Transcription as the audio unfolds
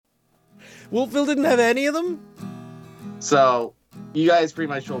Wolfville didn't have any of them? So, you guys pretty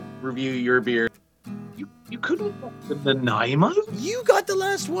much will review your beer. You couldn't get the Nanaimo? You got the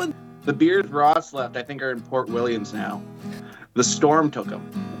last one. The beers Ross left, I think, are in Port Williams now. The storm took them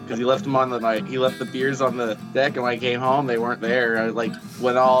because he left them on the night. He left the beers on the deck, and when I came home, they weren't there. I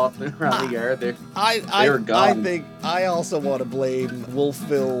went all up around the yard. They were gone. I think I also want to blame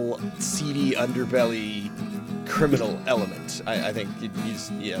Wolfville seedy underbelly criminal element. I think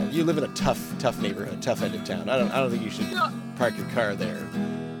you live in a tough neighborhood, tough end of town. I don't think you should park your car there.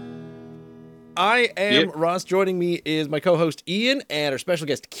 I am Ross. Joining me is my co-host Ian and our special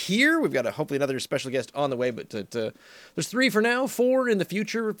guest Keir. We've got hopefully another special guest on the way, but there's 3 for now, 4 in the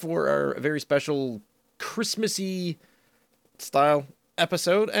future for our very special Christmassy style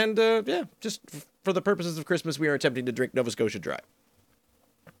episode. And just for the purposes of Christmas, we are attempting to drink Nova Scotia Dry.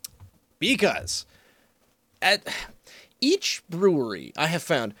 Because at each brewery I have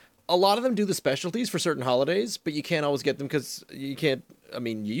found, a lot of them do the specialties for certain holidays, but you can't always get them because you can't. I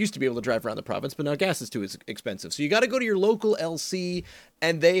mean, you used to be able to drive around the province, but now gas is too expensive. So you got to go to your local LC,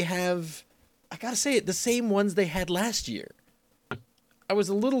 and they have, I got to say it, the same ones they had last year. I was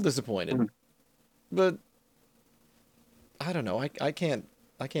a little disappointed, but I don't know. I can't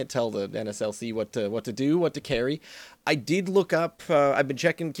tell the NSLC what to do, what to carry. I did look up. I've been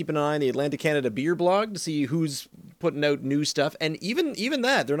keeping an eye on the Atlantic Canada beer blog to see who's putting out new stuff, and even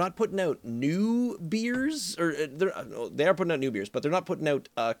that they're not putting out new beers, or they are putting out new beers, but they're not putting out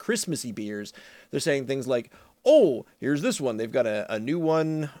Christmassy beers. They're saying things like, "Oh, here's this one. They've got a new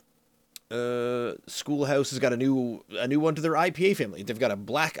one. Schoolhouse has got a new one to their IPA family. They've got a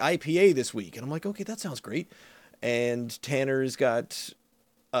black IPA this week," and I'm like, "Okay, that sounds great." And Tanner's got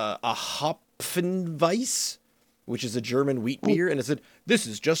a Hopfenweiss, which is a German wheat beer, and it said, "This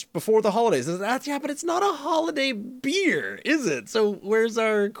is just before the holidays." I said, yeah, but it's not a holiday beer, is it? So where's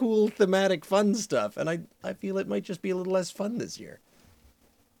our cool thematic fun stuff? And I feel it might just be a little less fun this year.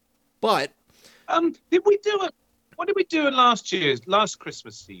 But did we do it? What did we do in last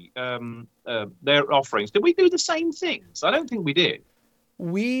Christmassy? Their offerings. Did we do the same things? I don't think we did.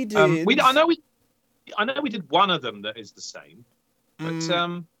 We did. I know we did one of them that is the same.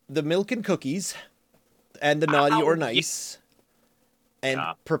 But the milk and cookies, and the naughty or nice, and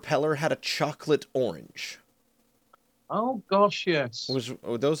Propeller had a chocolate orange. Oh gosh, yes.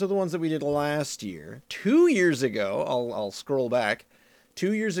 Those are the ones that we did last year. 2 years ago, I'll scroll back.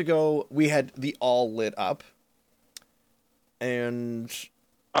 2 years ago, we had the all lit up, and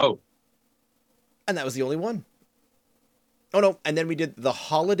that was the only one. Oh no, and then we did the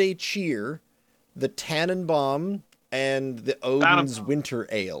holiday cheer, the Tannenbaum, and the Odin's Winter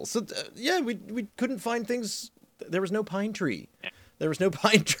Ale. So, we couldn't find things. There was no pine tree. There was no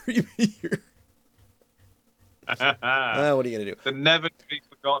pine tree beer. What are you going to do? The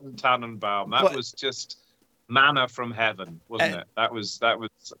never-to-be-forgotten Tannenbaum. That was just manna from heaven, wasn't it? That was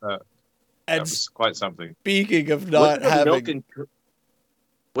quite something. Speaking of not having...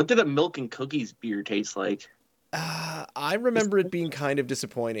 What did a milk and cookies beer taste like? I remember it being kind of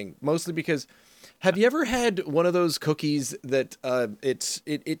disappointing, mostly because... Have you ever had one of those cookies that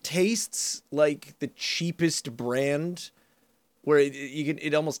it tastes like the cheapest brand, where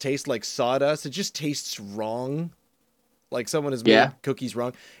it almost tastes like sawdust? It just tastes wrong, like someone has made cookies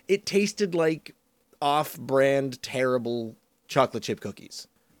wrong. It tasted like off-brand terrible chocolate chip cookies,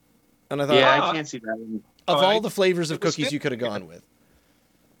 and I thought, I can't see that. Of all the flavors of cookies you could have gone with.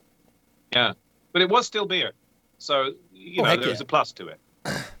 Yeah, but it was still beer, so there was a plus to it.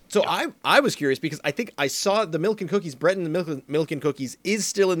 So I was curious because I think I saw the milk and cookies. Brett and the milk and cookies is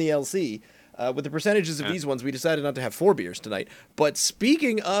still in the LC. With the percentages of these ones, we decided not to have 4 beers tonight. But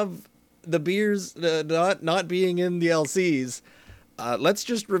speaking of the beers not being in the LCs, let's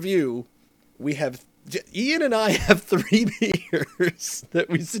just review. We have Ian and I have 3 beers that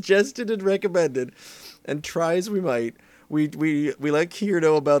we suggested and recommended, and try as we might, we let Keir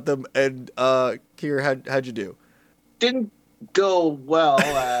know about them. And Keir, how'd you do? Didn't go well.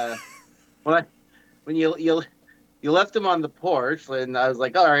 When you left them on the porch, and I was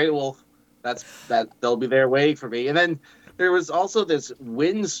like, all right, well, that they'll be there waiting for me. And then there was also this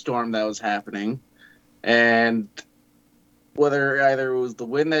windstorm that was happening, and whether either it was the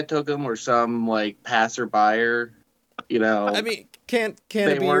wind that took them or some passerby, I mean, can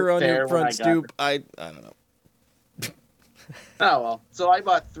a beer on your front stoop? I don't know. Oh well, so I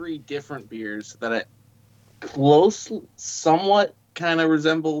bought 3 different beers that somewhat kind of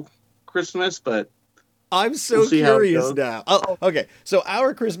resemble Christmas, but I'm so curious now. Oh, okay. So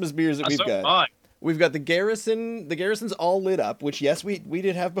our Christmas beers that we've got. We've got the Garrison. The Garrison's all lit up, which yes, we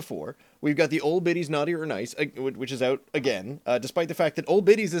did have before. We've got the Old Biddy's Naughty or Nice, which is out again, despite the fact that Old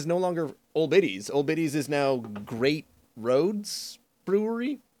Biddy's is no longer Old Biddy's. Old Biddy's is now Great Roads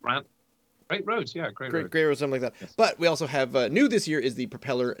Brewery. Great Roads, yeah, Great Roads. Great Roads, something like that. Yes. But we also have new this year is the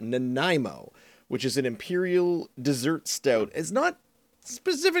Propeller Nanaimo, which is an imperial dessert stout. It's not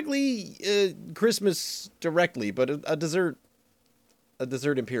specifically Christmas directly, but a dessert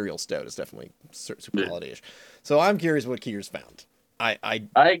imperial stout is definitely super holiday-ish. So I'm curious what Keir's found. I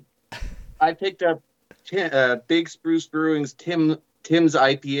picked up Big Spruce Brewing's Tim's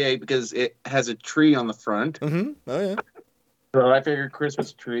IPA because it has a tree on the front. Mm-hmm. Oh yeah. So I figured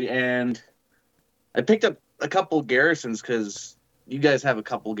Christmas tree, and I picked up a couple Garrisons because you guys have a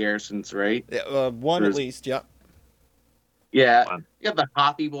couple Garrisons, right? Yeah, one at least. Yeah. Yeah. You got the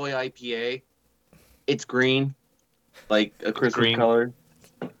Hoppy Boy IPA. It's green, like a Christmas color.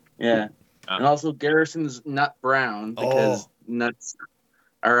 Yeah. And also Garrison's Nut Brown because nuts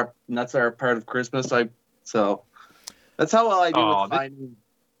are a part of Christmas. So that's how well I do with finding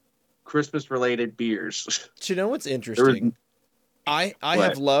Christmas-related beers. Do you know what's interesting? I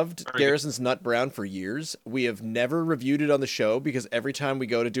have loved Garrison's Nut Brown for years. We have never reviewed it on the show because every time we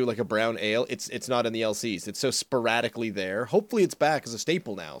go to do like a brown ale, it's not in the LCs. It's so sporadically there. Hopefully it's back as a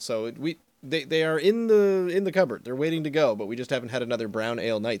staple now. So they are in the cupboard. They're waiting to go, but we just haven't had another brown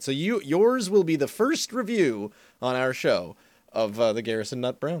ale night. So yours will be the first review on our show of the Garrison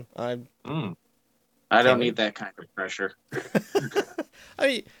Nut Brown. I don't need that kind of pressure. I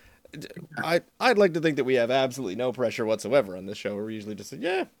mean, I'd like to think that we have absolutely no pressure whatsoever on this show. We're usually just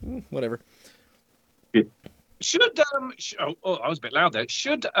whatever. Should I was a bit loud there.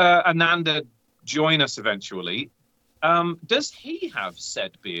 Should Ananda join us eventually? Does he have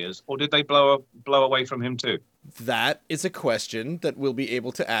said beers, or did they blow away from him too? That is a question that we'll be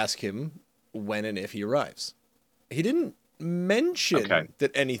able to ask him when and if he arrives. He didn't mention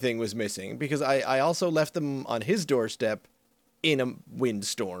that anything was missing because I also left them on his doorstep in a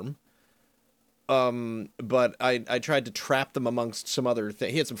windstorm. But I tried to trap them amongst some other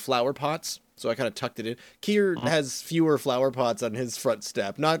things. He had some flower pots, so I kind of tucked it in. Keir has fewer flower pots on his front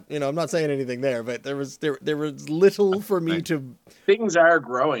step. Not, I'm not saying anything there, but there was little for me to. Things are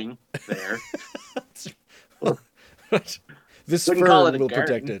growing there. This fern will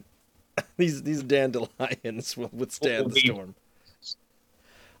protect it. These dandelions will withstand the storm.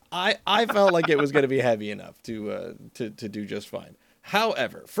 I felt like it was going to be heavy enough to do just fine.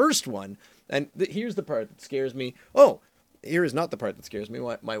 However, first one, and here's the part that scares me. Oh, here is not the part that scares me.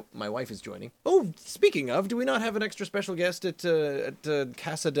 My wife is joining. Oh, speaking of, do we not have an extra special guest at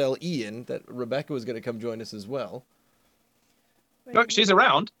Casa del Ian that Rebecca was going to come join us as well? Look, she's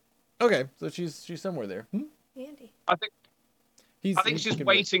around. Okay, so she's somewhere there. Andy. I think she's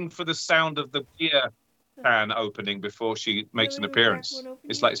waiting for the sound of the beer can opening before she makes an appearance.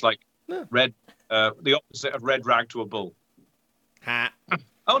 It's like red, the opposite of red rag to a bull. Ha.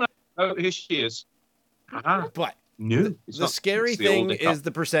 Oh no, here she is. But no, the scary thing is the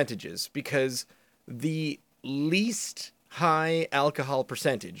percentages, because the least high alcohol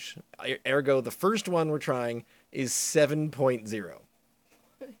percentage, ergo the first one we're trying, is 7.0.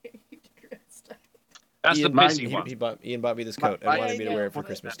 That's the messy one. Ian bought me this coat and wanted me to wear it for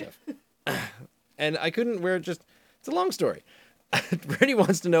Christmas stuff. And I couldn't wear it it's a long story. Brady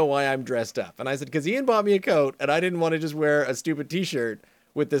wants to know why I'm dressed up. And I said, because Ian bought me a coat and I didn't want to just wear a stupid t-shirt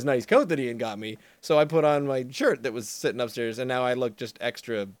with this nice coat that Ian got me. So I put on my shirt that was sitting upstairs, and now I look just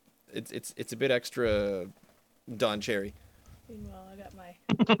extra. It's a bit extra Don Cherry. Meanwhile, I got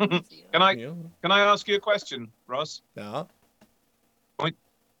my... Can I ask you a question, Ross? No.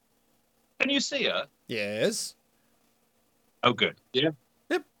 Can you see her? Yes. Oh, good. Yeah.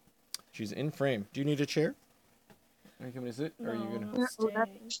 Yep. She's in frame. Do you need a chair? Are you coming to sit? Or are you I'm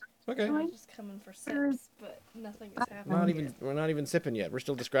staying. Okay. I'm just coming for sips, but nothing is happening. We're not even sipping yet. We're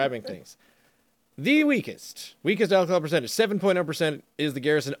still describing things. The weakest alcohol percentage, 7.0%, is the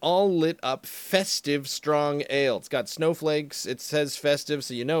Garrison all lit up festive strong ale. It's got snowflakes. It says festive,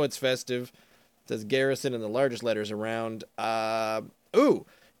 so you know it's festive. It says Garrison in the largest letters around.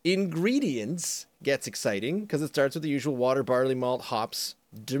 Ingredients gets exciting because it starts with the usual water, barley malt, hops,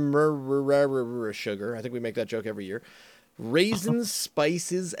 sugar. I think we make that joke every year. Raisins,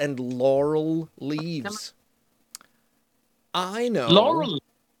 spices, and laurel leaves. I know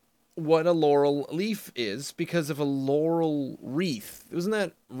what a laurel leaf is because of a laurel wreath. Wasn't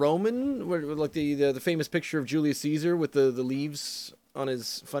that Roman? Like the famous picture of Julius Caesar with the leaves on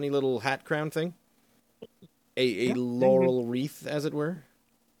his funny little hat crown thing? A laurel wreath, as it were.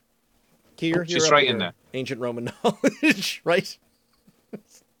 Keir, just right in there. Ancient Roman knowledge, right?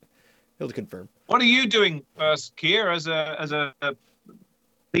 He'll confirm. What are you doing, Keir, as a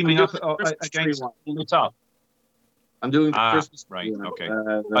theming up against lit up? I'm doing the Christmas right. Okay.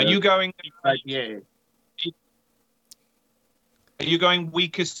 Are you going? Yeah. Are you going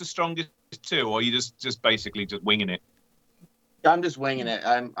weakest to strongest too, or are you just basically just winging it? I'm just winging it.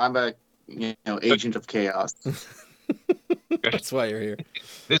 I'm a agent of chaos. That's why you're here.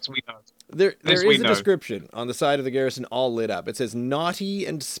 This we know. There is a description on the side of the Garrison, all lit up. It says, "Naughty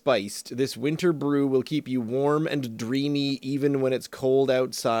and spiced, this winter brew will keep you warm and dreamy even when it's cold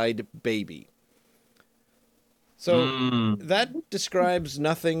outside, baby." So that describes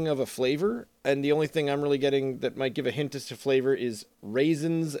nothing of a flavor, and the only thing I'm really getting that might give a hint as to flavor is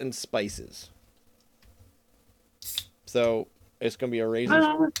raisins and spices. So it's going to be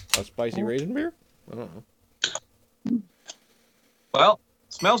a spicy raisin beer? I don't know. Well,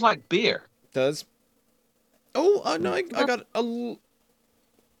 smells like beer. Does. Oh, no, I got a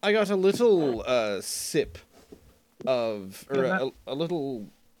little sip of, or a little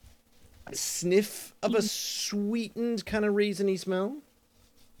sniff of a sweetened kind of raisiny smell.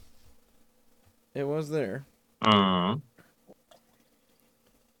 It was there. We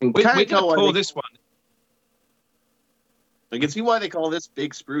can pour this one. I can see why they call this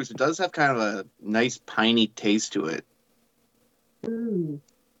Big Spruce. It does have kind of a nice piney taste to it. Ooh.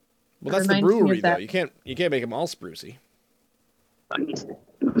 Well, that's the brewery, though. You can't make them all sprucey.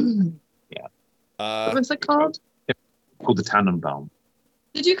 Yeah. What was it called? It's called the Tannenbaum.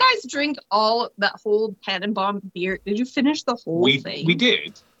 Did you guys drink that whole Tannenbaum beer? Did you finish the whole thing? We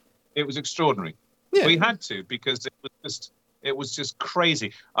did. It was extraordinary. Yeah. We had to, because it was just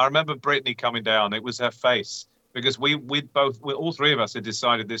crazy. I remember Brittany coming down. It was her face, because all three of us had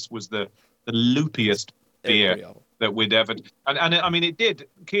decided this was the loopiest beer that we'd ever. And I mean, it did.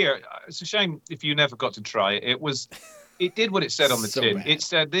 Keir, it's a shame if you never got to try it. It did what it said on the tin. Bad. It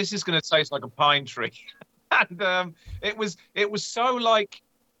said, "This is going to taste like a pine tree." And it was so like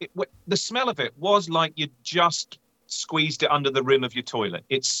the smell of it was like you just squeezed it under the rim of your toilet.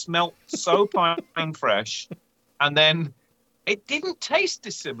 It smelt so pine fresh, and then it didn't taste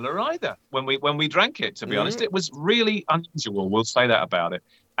dissimilar either when we drank it. To be honest, it was really unusual. We'll say that about it.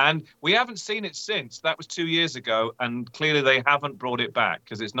 And we haven't seen it since. That was 2 years ago, and clearly they haven't brought it back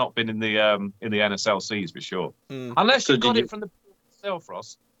because it's not been in the NSLCs for sure. Unless you got it from the itself,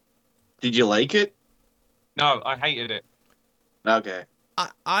 Ross. Did you like it? No, I hated it. Okay.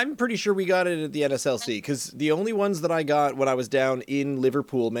 I'm pretty sure we got it at the NSLC, because the only ones that I got when I was down in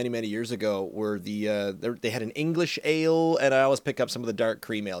Liverpool many, many years ago were they had an English ale, and I always pick up some of the dark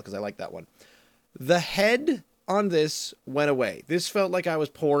cream ale because I like that one. The head on this went away. This felt like I was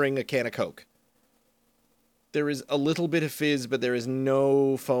pouring a can of Coke. There is a little bit of fizz, but there is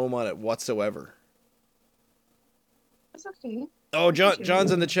no foam on it whatsoever. That's okay. Oh,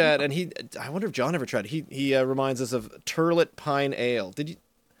 John's in the chat, and I wonder if John ever tried it. He reminds us of Turlet Pine Ale. Did you?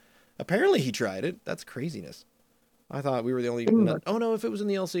 Apparently he tried it. That's craziness. I thought we were the only... Oh, no, if it was in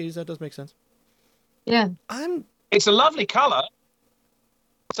the LCs, that does make sense. Yeah. It's a lovely colour.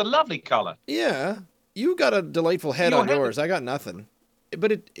 It's a lovely colour. Yeah. You got a delightful head on yours. I got nothing.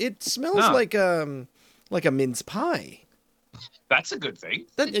 But it smells like a mince pie. That's a good thing.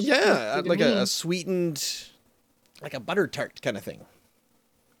 Yeah, like a sweetened... like a butter tart kind of thing.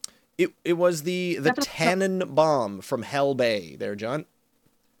 It was the Tannenbaum from Hell Bay there, John.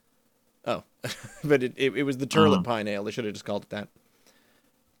 Oh, but it was the Turlet Pine Ale. They should have just called it that.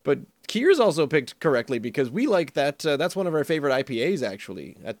 But Keir's also picked correctly, because we like that. That's one of our favorite IPAs,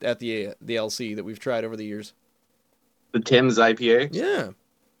 actually, at the LC that we've tried over the years. The Tim's IPA? Yeah.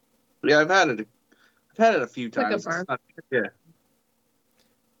 Yeah, I've had it. I've had it a few times. Yeah.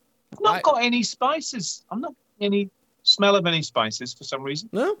 I've not got any spices. I'm not any smell of any spices for some reason.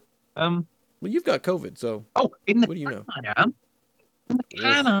 No? Well, you've got COVID, so... Oh, in the what do you know? I am. In the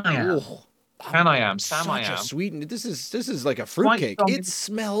can I am. Can I am. Sam I am. Such a sweetened... This is like a fruitcake. It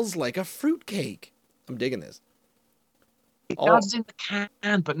smells like a fruitcake. I'm digging this. It does in the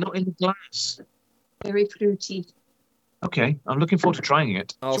can, but not in the glass. Very fruity. Okay, I'm looking forward to trying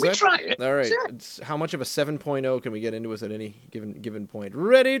it. Should we try it? All right. Sure. How much of a 7.0 can we get into us at any given point?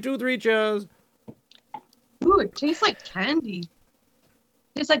 Ready, 2, 3, cheers. Ooh, it tastes like candy. It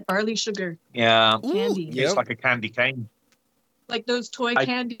tastes like barley sugar. Yeah. Candy. It tastes like a candy cane. Like those toy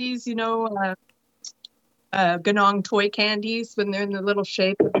candies, Ganong toy candies, when they're in the little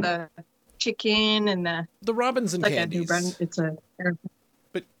shape of the chicken and the Robinson candies. It's a...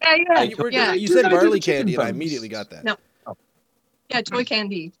 But yeah. You said barley candy, and I immediately got that. No. Yeah, toy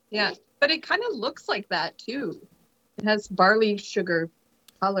candy. Yeah, but it kind of looks like that too. It has barley sugar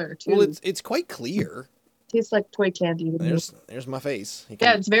color too. Well, it's quite clear. Tastes like toy candy. There's my face.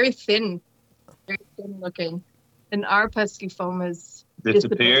 Yeah, it's very thin very thin looking. And our pesky foam is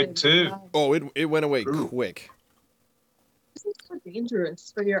Disappeared too. Oh, it went away Ooh. quick. This is so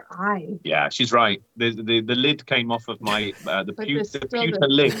dangerous for your eye. Yeah, she's right. The lid came off of my the pewter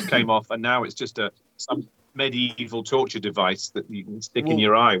lid came off, and now it's just some medieval torture device that you can stick in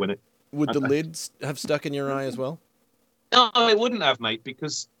your eye when it. Would the lid have stuck in your eye as well? No, it wouldn't have, mate,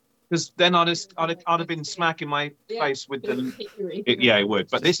 because then I'd have been smacking my face with the. Yeah, it would.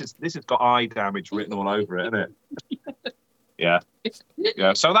 But this has got eye damage written all over it, isn't it? Yeah.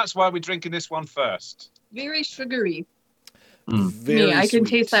 So that's why we're drinking this one first. Very sugary. Very I can sweet.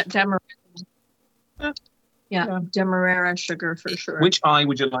 taste that demerara. Yeah, demerara sugar for sure. Which eye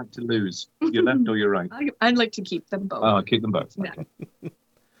would you like to lose? Your left or your right? I'd like to keep them both. Oh, keep them both. Yeah. Okay.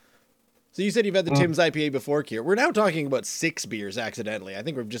 So you said you've had the Tim's IPA before, Keir. We're now talking about 6 beers accidentally. I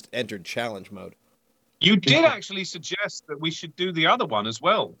think we've just entered challenge mode. You did actually suggest that we should do the other one as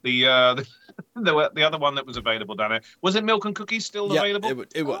well. The other one that was available down there. Was it Milk and Cookies still available?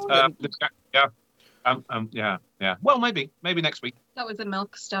 It was. Yeah. Well, maybe next week. That was a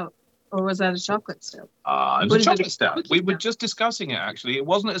milk stout. Or was that a chocolate stout? It was a chocolate stout. We were just discussing it, actually. It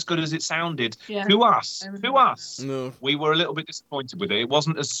wasn't as good as it sounded to us. No. We were a little bit disappointed with it. It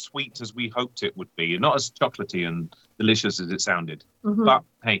wasn't as sweet as we hoped it would be. Not as chocolatey and delicious as it sounded. Mm-hmm. But,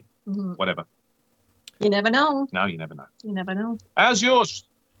 hey, whatever. You never know. No, you never know. You never know. How's yours,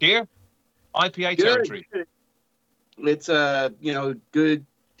 dear? IPA territory. It's a good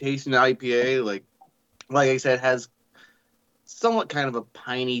tasting IPA. Like I said, has somewhat kind of a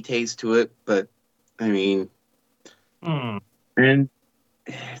piney taste to it, but I mean, and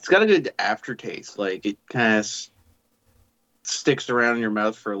it's got a good aftertaste. Like it kind of sticks around in your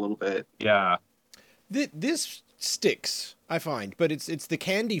mouth for a little bit. Yeah. This sticks, I find, but it's the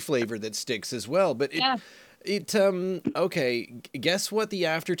candy flavor that sticks as well. But okay, guess what the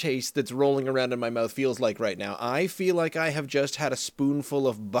aftertaste that's rolling around in my mouth feels like right now? I feel like I have just had a spoonful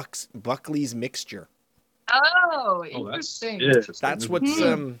of Buckley's mixture. Oh, interesting. That's what's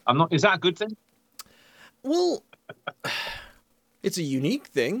I'm not. Is that a good thing? Well, it's a unique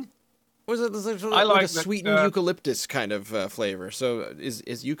thing. Or is it sort of I like a like that, sweetened eucalyptus kind of flavor? So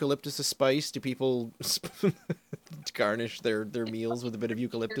is eucalyptus a spice? Do people garnish their meals with a bit of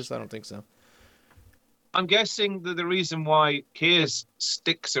eucalyptus? I don't think so. I'm guessing that the reason why Keir's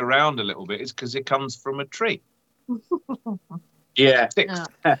sticks around a little bit is because it comes from a tree. Yeah. Sticks.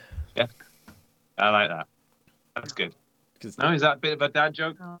 Yeah. I like that. That's good. No, is that a bit of a dad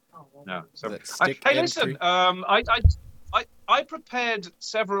joke? No. So, hey, listen. I prepared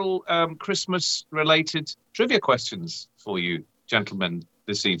several Christmas-related trivia questions for you, gentlemen,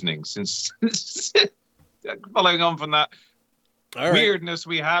 this evening. Since following on from that weirdness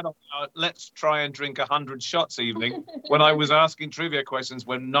we had on our Let's Try and Drink 100 Shots evening, when I was asking trivia questions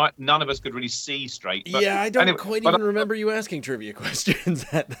when none of us could really see straight. But I don't quite even remember you asking trivia questions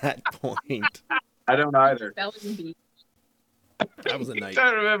at that point. I don't either. That was a night.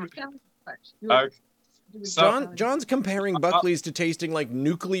 I don't remember. John's comparing Buckley's to tasting like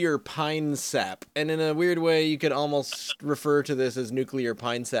nuclear pine sap, and in a weird way, you could almost refer to this as nuclear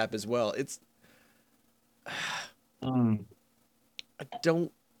pine sap as well. It's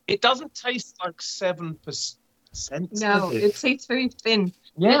It doesn't taste like 7%. No, it tastes very thin.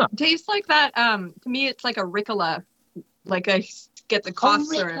 Yeah, it tastes like that. To me, it's like a Ricola, like I get the cough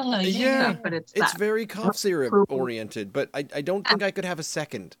syrup. Yeah, but it's very cough syrup oriented. But I don't think I could have a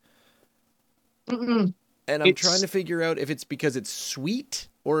second. Mm-mm. And I'm trying to figure out if it's because it's sweet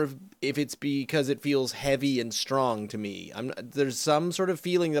or if it's because it feels heavy and strong to me. There's some sort of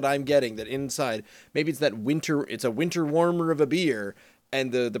feeling that I'm getting that inside, maybe it's a winter warmer of a beer,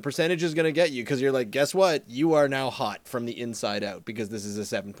 and the percentage is going to get you because you're like, guess what? You are now hot from the inside out because this is a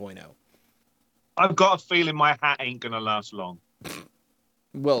 7.0. I've got a feeling my hat ain't going to last long.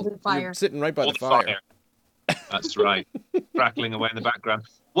 Well, you're sitting right by the fire. That's right. Crackling away in the background.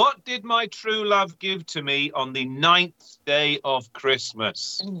 What did my true love give to me on the 9th day of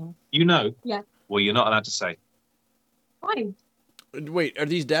Christmas? You know? Yeah. Well, you're not allowed to say. Why? Wait, are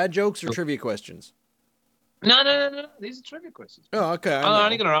these dad jokes or trivia questions? No. These are trivia questions. Oh, okay. I'm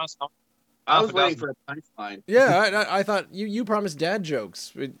only going to ask. I was waiting for a punchline. Yeah, I thought you promised dad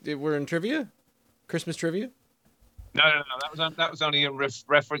jokes. We're in trivia? Christmas trivia? No. That was only in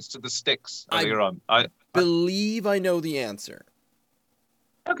reference to the sticks earlier on. I believe I know the answer.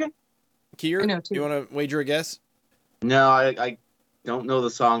 Okay. Keir, you want to wager a guess? No, I don't know the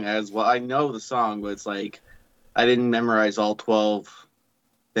song as well. I know the song, but it's like I didn't memorize all 12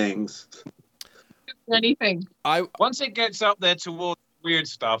 things. Anything. Once it gets up there towards weird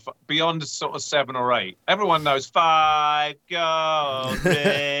stuff, beyond sort of 7 or 8, everyone knows 5 gold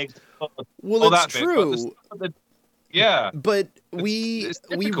rings. Well, All it's that bit, but true. Yeah. But we it's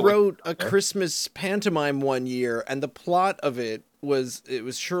we difficult. wrote a Christmas pantomime one year, and the plot of it was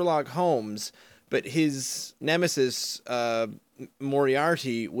Sherlock Holmes, but his nemesis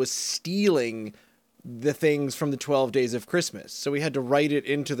Moriarty was stealing the things from the 12 Days of Christmas. So we had to write it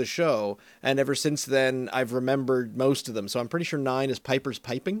into the show, and ever since then I've remembered most of them. So I'm pretty sure 9 is Piper's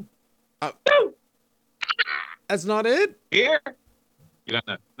Piping. That's not it? Here. You don't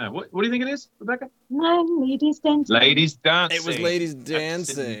know. No. What do you think it is, Rebecca? Ladies dancing. Ladies dancing. It was Ladies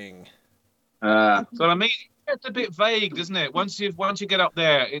Dancing. Uh, So I mean, it's a bit vague, doesn't it? Once you get up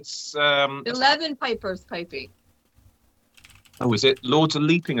there, it's 11 pipers piping. Oh, is it Lords of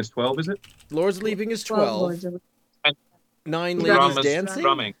Leaping is 12? Is it? Lords of Leaping is 12 12. lords of- 9 The Ladies Drummers Dancing?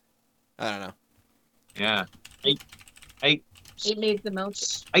 drumming. I don't know. Yeah. 8 8 maids of milk.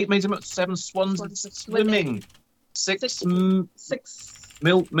 8 maids of milk. 7 swans Swans swimming. 6 6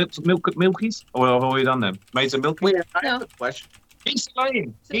 milkies. Or have we done them? Maids of milk. wait, I No. have a question. Geese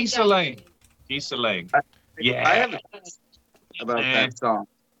laying. Geese are laying. Geese are laying. Yeah. I have a question about that song.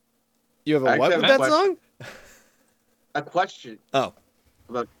 You have a I what have with a that question. song? A question. Oh.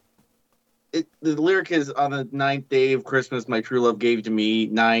 About it. The lyric is, on the 9th day of Christmas, my true love gave to me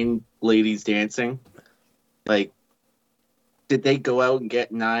 9 ladies dancing. Like, did they go out and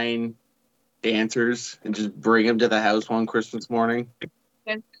get 9 dancers and just bring them to the house one Christmas morning?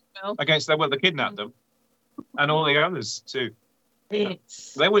 Against them, well, they kidnapped them. And all the others, too.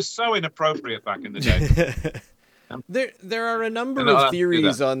 It's They were so inappropriate back in the day. There are a number No, of I'll do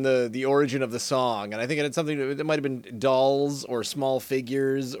theories on the origin of the song, and I think it had something to, it might have been dolls or small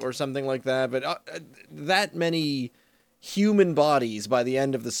figures or something like that. But that many human bodies by the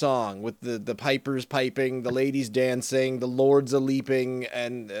end of the song, with the pipers piping, the ladies dancing, the lords a leaping,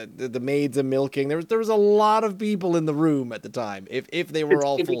 and the maids a milking. There was a lot of people in the room at the time. If they were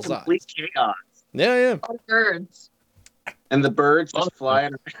all It's full size. complete chaos. Yeah. all birds. And the birds just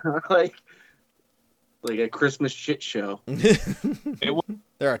flying around like a Christmas shit show.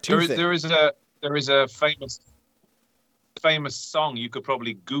 There are two things. There is a famous song. You could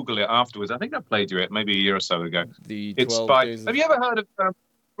probably Google it afterwards. I think I played you it maybe a year or so ago. The It's 12 by. days of... Have you ever heard of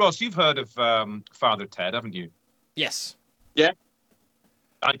Ross? You've heard of Father Ted, haven't you? Yes.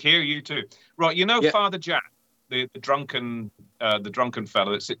 I hear you too. Right, you know Yeah. Father Jack, the drunken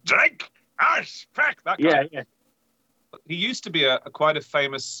fellow that said drink, ash, crack. That guy. Yeah. He used to be quite a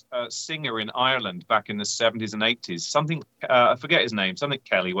famous singer in Ireland back in the 70s and 80s. Something, I forget his name, something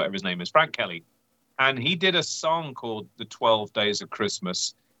Kelly, whatever his name is, Frank Kelly. And he did a song called The 12 Days of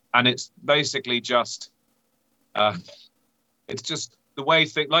Christmas. And it's basically just, it's just the way,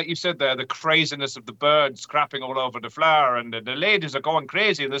 like you said there, the craziness of the birds crapping all over the flower, and the ladies are going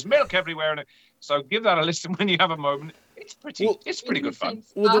crazy, and there's milk everywhere. And so give that a listen when you have a moment. It's pretty good fun.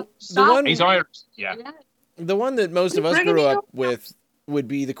 Well, the one... He's Irish, yeah. The one that most of us Bringing grew me up up. with would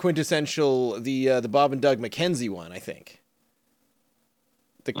be the quintessential, the Bob and Doug McKenzie one, I think.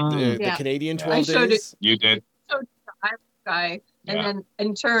 The Yeah. Canadian Yeah. 12 I showed days. You did. showed the Irish guy, and Yeah. then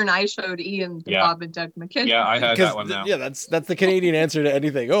in turn I showed Ian the Yeah. Bob and Doug McKenzie. Yeah, I heard that one now. Yeah, that's the Canadian answer to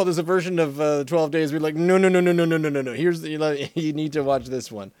anything. Oh, there's a version of 12 days. We're like, no. Here's you need to watch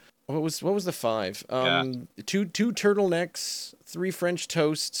this one. What was the 5? Two turtlenecks, 3 French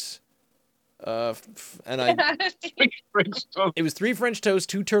toasts. It was 3 French toasts,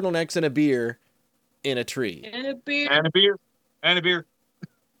 2 turtlenecks, and a beer in a tree. And a beer. And a beer.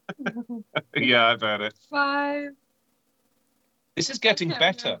 Yeah, I've heard it. 5. This is getting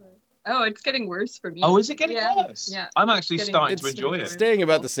better. Oh, it's getting worse for me. Oh, is it getting Yeah. worse? Yeah. I'm actually Getting- starting It's to enjoy getting it. staying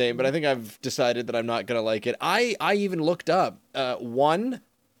about the same, but I think I've decided that I'm not gonna like it. I even looked up one.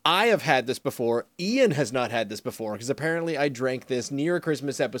 I have had this before. Ian has not had this before because apparently I drank this near a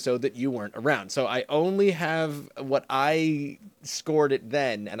Christmas episode that you weren't around. So I only have what I scored it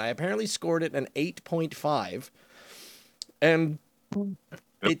then, and I apparently scored it an 8.5. And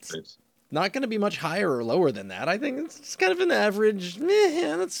it's not going to be much higher or lower than that. I think it's kind of an average.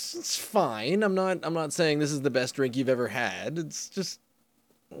 Yeah, that's fine. I'm not saying this is the best drink you've ever had. It's just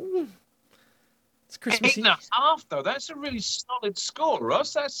it's Christmas Eve. 8.5 though. That's a really solid score,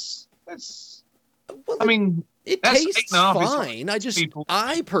 Ross. That's. Well, I mean, it that's tastes 8.5 is what fine. people-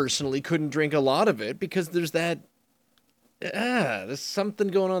 I personally couldn't drink a lot of it because there's that. There's something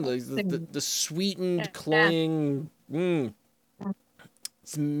going on. The sweetened, cloying.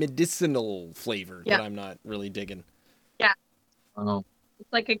 It's medicinal flavor that I'm not really digging. Oh,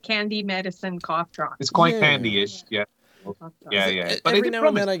 It's like a candy medicine cough drop. it's quite Yeah. candy-ish. Yeah. Cough drop. Yeah. But Every they did now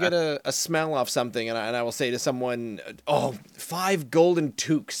and then promise I get a smell off something, and I will say to someone, "Oh, 5 golden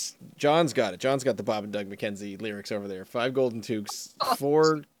toques." John's got it. John's got the Bob and Doug McKenzie lyrics over there. 5 golden toques,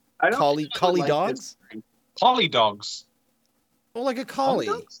 4 I don't collie think I would like dogs. this drink. Holly dogs. Oh, like a Holly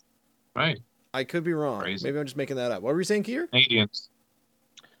collie. dogs? Right. I could be wrong. Crazy. Maybe I'm just making that up. What were you saying, Keir? Canadians.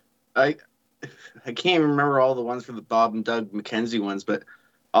 I can't even remember all the ones for the Bob and Doug McKenzie ones, but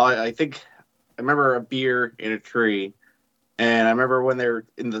I think I remember a beer in a tree, and I remember when they were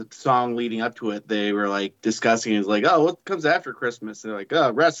in the song leading up to it, they were like discussing it's like, oh, what comes after Christmas? They're like,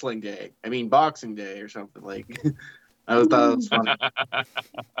 oh, Wrestling Day. I mean, Boxing Day or something like. I thought it was funny.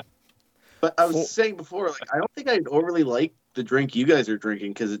 But I was saying before, like, I don't think I'd overly like the drink you guys are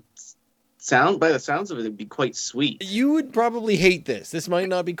drinking because by the sounds of it, it'd be quite sweet. You would probably hate this. This might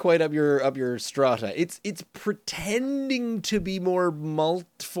not be quite up your strata. It's pretending to be more malt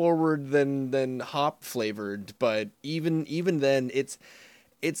forward than hop flavored, but even then, it's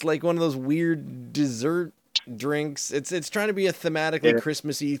like one of those weird dessert drinks. It's trying to be a thematically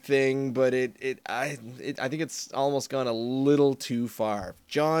Christmassy thing, but I think it's almost gone a little too far.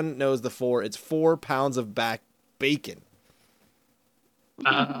 John knows the 4. It's 4 pounds of back bacon.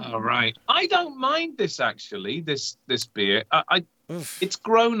 Right. I don't mind this actually. This beer. It's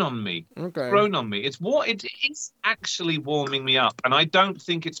grown on me. Okay. Grown on me. It is actually warming me up, and I don't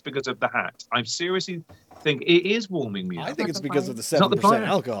think it's because of the hat. I seriously think it is warming me up. I think it's because of the not the 7% plan.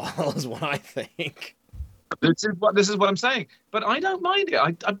 alcohol. Is what I think. This is what I'm saying. But I don't mind it.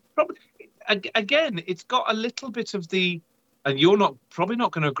 I probably again, it's got a little bit of the, and you're probably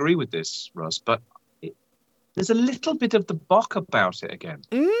not going to agree with this, Russ, but there's a little bit of the Bock about it again.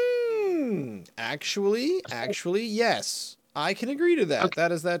 Actually, yes. I can agree to that. Okay.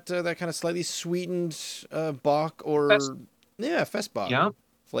 That is that kind of slightly sweetened Bock or Festbock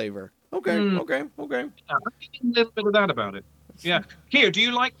flavor. Okay. Yeah, I'm getting a little bit of that about it. Yeah. Here, do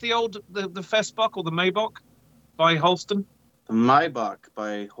you like the Festbock or the Maibock by Holston? The Maibach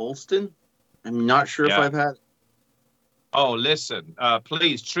by Holston? I'm not sure if I've had. Oh, listen,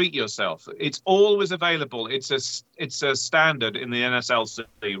 please treat yourself. It's always available. It's a standard in the NSLC.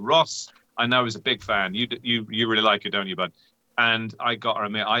 Ross, I know, is a big fan. You really like it, don't you, bud? And I got to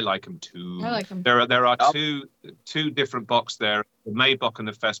admit, I like them too. I like them. There are two different bocks there, the Maibock and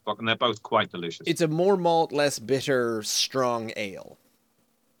the Festbock, and they're both quite delicious. It's a more malt, less bitter, strong ale.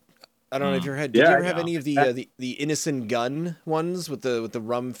 I don't know if you had. Did you ever have any of the Innocent Gun ones with the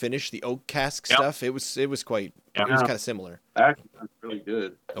rum finish, the oak cask stuff? It was quite. It was kind of similar. Actually, that's really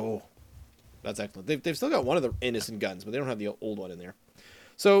good. Oh, that's excellent. They've still got one of the Innocent Guns, but they don't have the old one in there.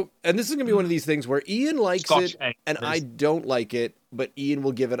 So, and this is gonna be one of these things where Ian likes Scotch it and I don't like it, but Ian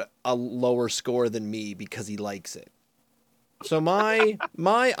will give it a lower score than me because he likes it. So my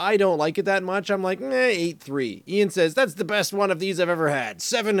I don't like it that much. I'm like 8.3. Ian says that's the best one of these I've ever had.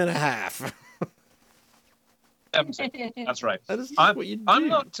 7.5. That's right. That is what you do. I'm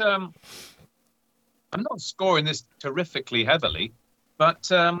not scoring this terrifically heavily,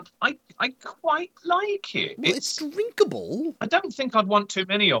 but I quite like it. Well, it's drinkable. I don't think I'd want too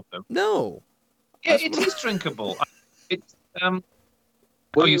many of them. No. Yeah, it is drinkable. It's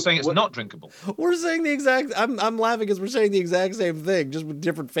Oh, you're saying it's not drinkable? We're saying the exact. I'm laughing because we're saying the exact same thing, just with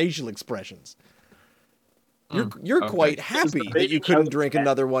different facial expressions. You're quite happy that you couldn't drink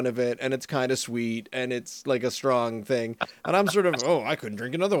another one of it, and it's kind of sweet, and it's like a strong thing. And I'm sort of, I couldn't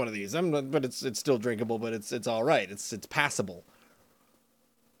drink another one of these. But it's still drinkable, but it's all right. It's passable.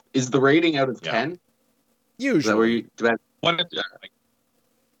 Is the rating out of 10? Usually. Is that where you?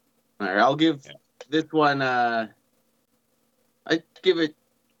 All right, I'll give this one. I'd give it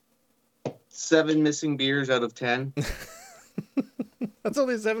 7 missing beers out of 10. That's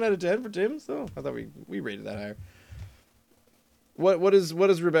only a 7 out of 10 for Tim. So I thought we rated that higher. What does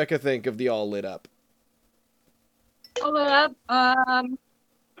Rebecca think of the all lit up? All lit up.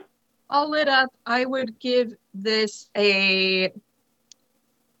 All lit up. I would give this a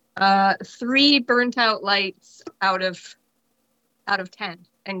 3 burnt out lights out of 10,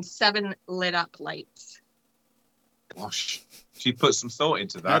 and 7 lit up lights. Gosh, she put some thought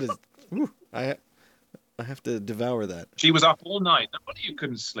into that. I have to devour that. She was up all night. No wonder you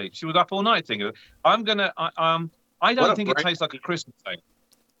couldn't sleep. She was up all night thinking, I don't think it tastes like a Christmas ale.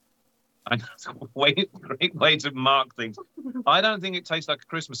 I know it's a great way to mark things. I don't think it tastes like a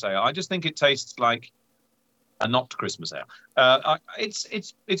Christmas ale. I just think it tastes like a not Christmas ale.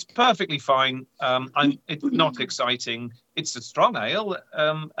 It's perfectly fine. It's not exciting. It's a strong ale,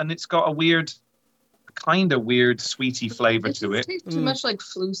 and it's got a weird sweety flavour to it. Tastes too much like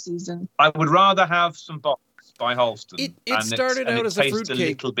flu season. I would rather have some Box by Holston. It started out as a fruitcake. A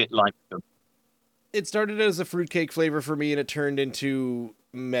little bit like them. It started out as a fruitcake flavor for me, and it turned into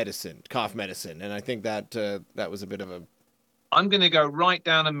cough medicine, and I think that was a bit of a. I'm going to go right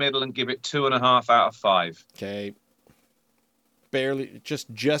down the middle and give it 2.5 out of 5. Okay. barely,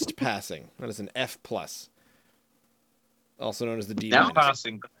 just passing. That is an F+. Also known as the D-. Now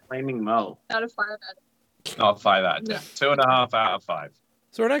passing. Flaming Mo. Out of 5 out of Not 5 out of 10. 2.5 out of 5.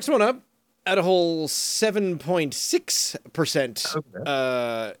 So our next one up, at a whole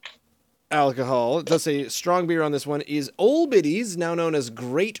 7.6% alcohol. It does say strong beer on this one is Old Biddy's, now known as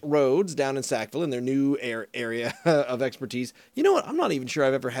Great Roads, down in Sackville in their new area of expertise. You know what? I'm not even sure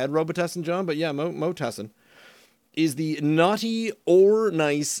I've ever had Robitussin, John, but yeah, Motussin. Is the Naughty or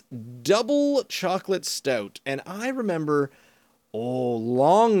Nice Double Chocolate Stout. And I remember,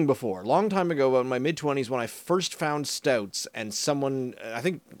 long time ago, in my mid-20s, when I first found stouts, and someone, I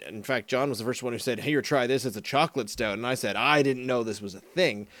think, in fact, John was the first one who said, "Hey, try this, it's a chocolate stout." And I said, I didn't know this was a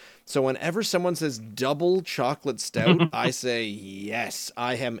thing. So whenever someone says double chocolate stout, I say, yes,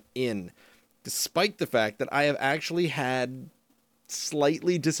 I am in. Despite the fact that I have actually had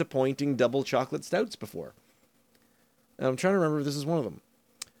slightly disappointing double chocolate stouts before. And I'm trying to remember if this is one of them.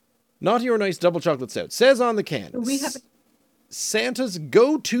 Naughty or Nice Double Chocolate Stout. Says on the can, We have Santa's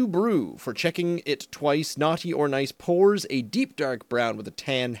go-to brew for checking it twice. Naughty or Nice pours a deep dark brown with a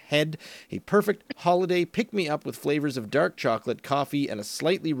tan head. A perfect holiday pick-me-up with flavors of dark chocolate, coffee, and a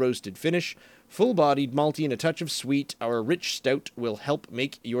slightly roasted finish. Full-bodied, malty, and a touch of sweet. Our rich stout will help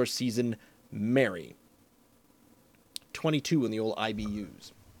make your season merry. 22 in the old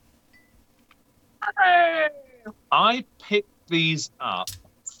IBUs. I picked these up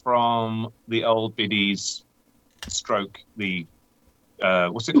from the Old Biddy's stroke, the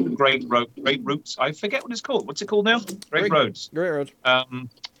what's it called? Great Roots. I forget what it's called. What's it called now? Great Roads. Great Roads.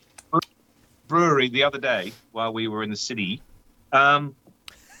 Brewery the other day while we were in the city. Now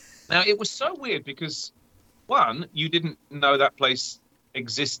it was so weird because one, you didn't know that place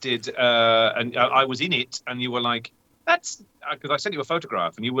existed, and I was in it, and you were like, "That's," because I sent you a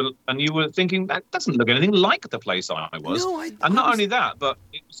photograph, and you were thinking that doesn't look anything like the place I was. No, and not only that, but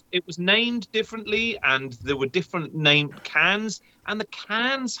it was named differently, and there were different named cans, and the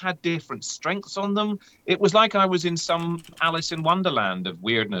cans had different strengths on them. It was like I was in some Alice in Wonderland of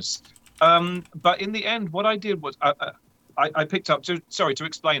weirdness. But in the end, what I did was I picked up. To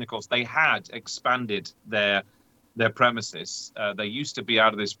explain, of course, they had expanded their premises. They used to be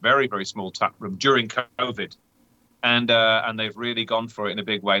out of this very, very small tap room during COVID. And they've really gone for it in a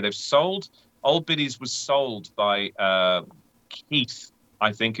big way. They've sold, Old Biddy's was sold by Keith,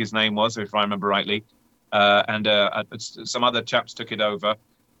 I think his name was, if I remember rightly. And some other chaps took it over.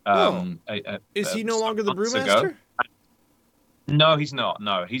 Is he no longer the brewmaster? No, he's not.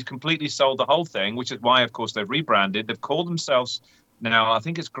 No, he's completely sold the whole thing, which is why, of course, they've rebranded. They've called themselves now, I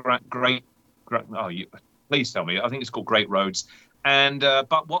think it's please tell me. I think it's called Great Roads. And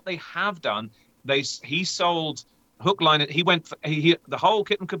but what they have done, he sold hook, line, he went for, the whole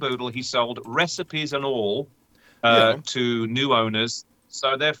kit and caboodle. He sold recipes and all to new owners.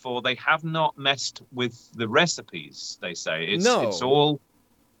 So therefore, they have not messed with the recipes. They say it's all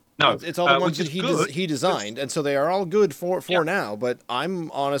it's all the ones that he designed, and so they are all good for now. But I'm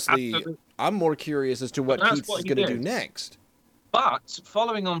honestly, I'm more curious as to what Keats is going to do next. But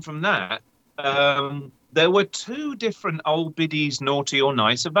following on from that, there were 2 different Old Biddy's Naughty or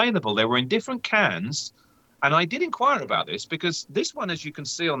Nice available. They were in different cans. And I did inquire about this because this one, as you can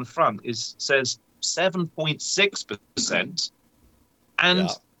see on the front, says 7.6%. And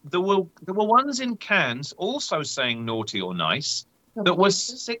there were ones in cans also saying Naughty or Nice that was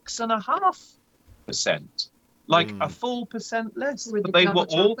 6.5%. Like a full percent less. But they were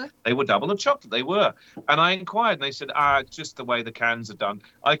double of chocolate. They were. And I inquired and they said, just the way the cans are done.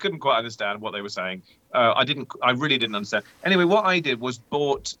 I couldn't quite understand what they were saying. I really didn't understand. Anyway, what I did was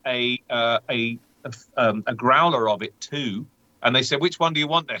bought a growler of it too. And they said, which one do you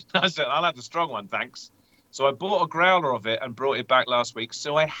want then? I said, I'll have the strong one, thanks. So I bought a growler of it and brought it back last week.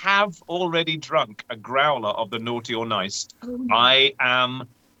 So I have already drunk a growler of the Naughty or Nice. I am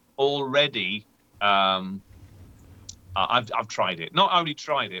already... I've tried it. Not only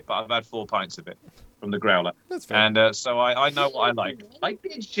tried it, but I've had 4 pints of it from the growler. That's fair. And so I know what I like. I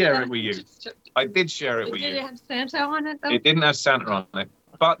did share it with you. Did it have Santa on it, though? It didn't have Santa on it.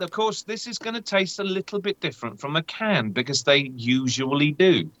 But, of course, this is going to taste a little bit different from a can because they usually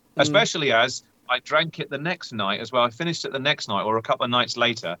do. Especially as I drank it the next night as well. I finished it the next night or a couple of nights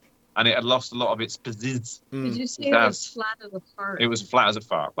later. And it had lost a lot of its pizzazz. Did you say it was flat as a fart? It was flat as a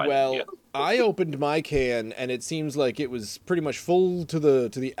fart. I opened my can and it seems like it was pretty much full to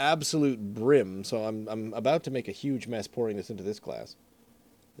the absolute brim. So I'm about to make a huge mess pouring this into this glass.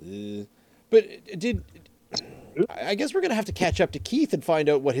 But I guess we're gonna have to catch up to Keith and find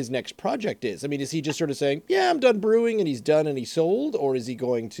out what his next project is. I mean, is he just sort of saying, "Yeah, I'm done brewing," and he's done and he sold, or is he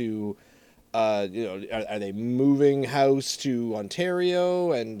going to Are they moving house to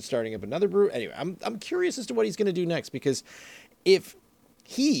Ontario and starting up another brew? Anyway, I'm curious as to what he's going to do next, because if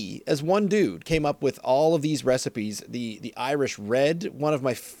he, as one dude, came up with all of these recipes, the Irish Red, one of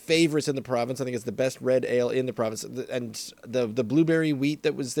my favorites in the province. I think it's the best red ale in the province, and the blueberry wheat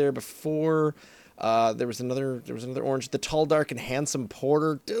that was there before. There was another orange, the Tall Dark and Handsome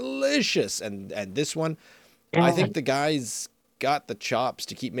Porter, delicious, and this one, I think the guy's got the chops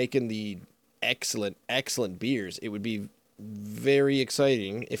to keep making the excellent beers. It would be very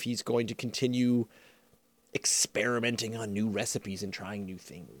exciting if he's going to continue experimenting on new recipes and trying new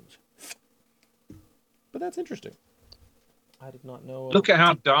things. But that's interesting. I did not know. Look at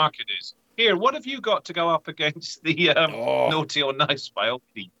how dark it is. Here, what have you got to go up against the naughty or nice by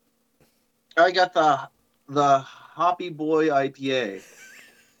LP? I got the Hoppy Boy IPA.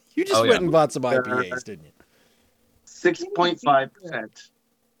 You just went and bought some IPAs, didn't you? 6.5%.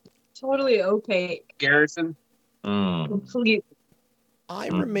 Totally opaque. Garrison. Completely. I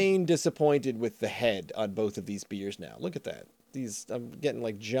remain disappointed with the head on both of these beers now. Look at that. I'm getting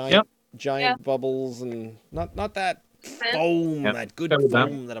like giant bubbles, and not that foam, that good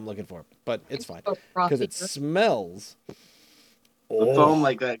foam that I'm looking for. But it's fine because it smells. The foam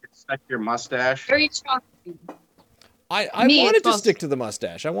like that can stuck your mustache. Very chocolatey. I wanted to stick to the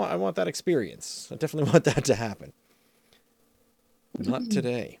mustache. I want that experience. I definitely want that to happen. Not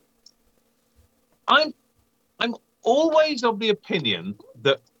today. I'm always of the opinion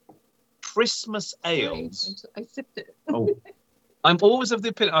that Christmas ales. I sipped it. I'm always of the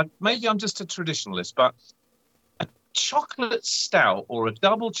opinion. Maybe I'm just a traditionalist, but a chocolate stout or a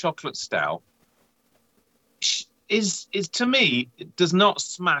double chocolate stout is to me, it does not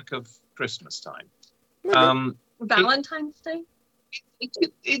smack of Christmas time. Valentine's Day.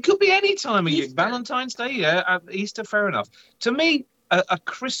 It could be any time of year. Easter. Valentine's Day, Easter, fair enough. To me, a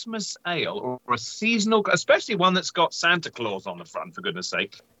Christmas ale or a seasonal, especially one that's got Santa Claus on the front, for goodness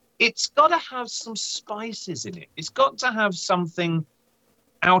sake, it's got to have some spices in it. It's got to have something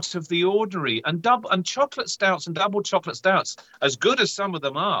out of the ordinary. And chocolate stouts and double chocolate stouts, as good as some of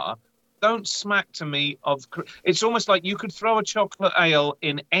them are, don't smack to me of. It's almost like you could throw a chocolate ale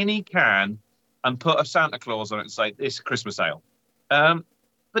in any can and put a Santa Claus on it and say it's a Christmas ale.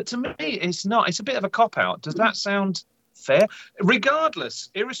 But to me, it's not. It's a bit of a cop-out. Does that sound fair? Regardless,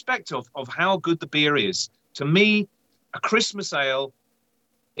 irrespective of how good the beer is, to me, a Christmas ale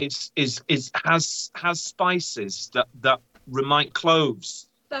has spices that remind cloves.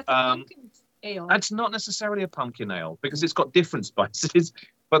 That's a pumpkin ale. That's not necessarily a pumpkin ale because it's got different spices,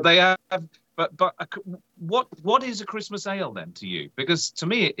 but they have. But what is a Christmas ale then to you? Because to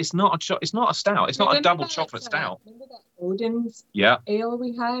me, it's not a stout. It's not a double chocolate stout. Remember that Odin's Yeah. ale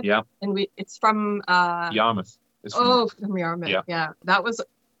we had? Yeah. And it's from Yarmouth. From Yarmouth. Yeah. That was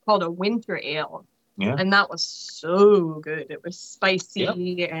called a winter ale. Yeah. And that was so good. It was spicy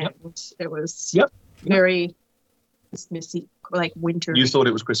and it was very Christmassy, like winter. You thought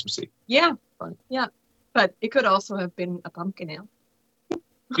it was Christmassy. Yeah. Right. Yeah. But it could also have been a pumpkin ale.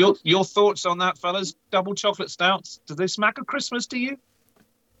 Your thoughts on that, fellas? Double chocolate stouts. Do they smack of Christmas to you?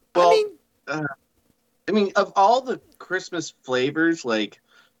 Well, I mean, of all the Christmas flavors, like,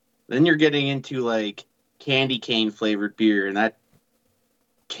 then you're getting into like candy cane flavored beer, and that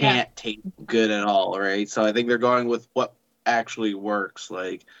can't taste good at all, right? So I think they're going with what actually works.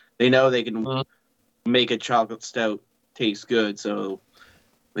 Like, they know they can make a chocolate stout taste good, so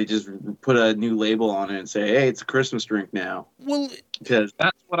they just put a new label on it and say, hey, it's a Christmas drink now. Well, because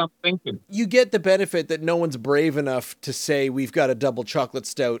that's what I'm thinking. You get the benefit that no one's brave enough to say we've got a double chocolate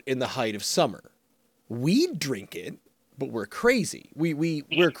stout in the height of summer. We drink it, but we're crazy.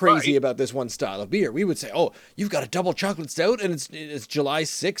 We're crazy about this one style of beer. We would say, oh, you've got a double chocolate stout and it's July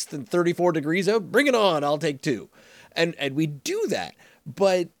 6th and 34 degrees out. Bring it on. I'll take two. And we do that.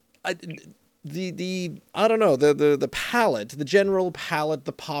 But I don't know, the palate, the general palate,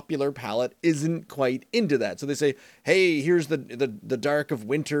 the popular palate isn't quite into that. So they say, hey, here's the dark of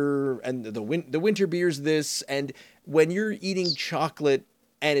winter and the winter beer's this. And when you're eating chocolate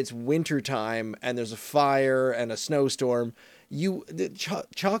and it's winter time and there's a fire and a snowstorm,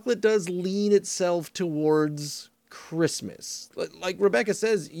 chocolate does lean itself towards Christmas. Like Rebecca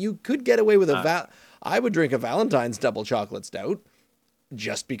says, you could get away with I would drink a Valentine's double chocolate stout,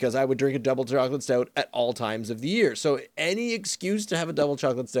 just because I would drink a double chocolate stout at all times of the year. So any excuse to have a double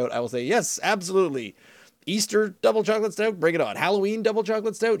chocolate stout, I will say, yes, absolutely. Easter double chocolate stout, bring it on. Halloween double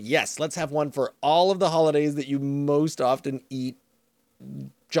chocolate stout, yes, let's have one for all of the holidays that you most often eat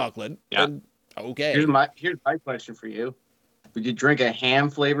chocolate. Yeah. And, okay. Here's my question for you. Would you drink a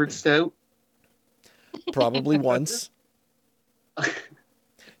ham-flavored stout? Probably once.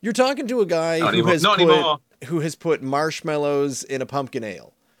 You're talking to a guy Not who anymore. has Not put anymore. who has put marshmallows in a pumpkin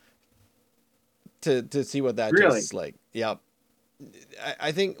ale to see what that Really? tastes like. Yep.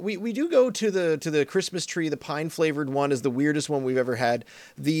 I think we do go to the Christmas tree. The pine flavored one is the weirdest one we've ever had.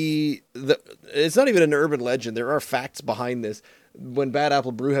 The it's not even an urban legend. There are facts behind this. When Bad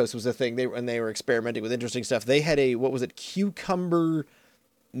Apple Brewhouse was a thing, they were experimenting with interesting stuff. They had a, what was it, cucumber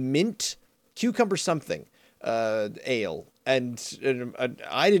something ale, and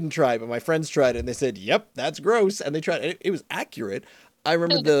I didn't try it, but my friends tried it and they said, "Yep, that's gross," and they tried it. It was accurate. I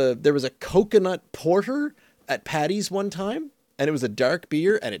remember there was a coconut porter at Patty's one time. And it was a dark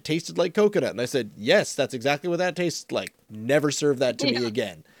beer, and it tasted like coconut. And I said, yes, that's exactly what that tastes like. Never serve that to me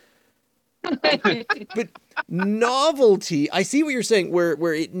again. But novelty, I see what you're saying,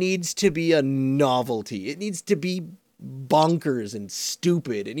 where it needs to be a novelty. It needs to be bonkers and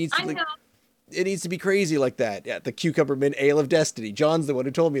stupid. It needs to be crazy like that. Yeah, the Cucumber Mint Ale of Destiny. John's the one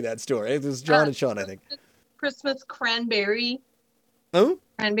who told me that story. It was John and Sean, I think. Christmas cranberry. Oh?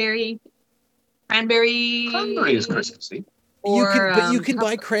 Cranberry Cranberry is Christmassy. You can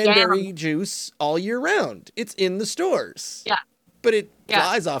buy cranberry juice all year round. It's in the stores. Yeah. But it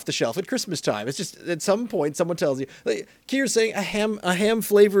flies off the shelf at Christmas time. It's just at some point someone tells you, like Keir's saying, a ham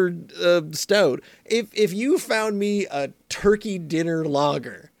flavored stout. If you found me a turkey dinner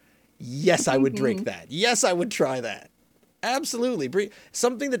lager, yes, I would drink that. Yes, I would try that. Absolutely.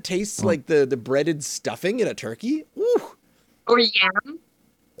 Something that tastes like the breaded stuffing in a turkey. Ooh. Or yam.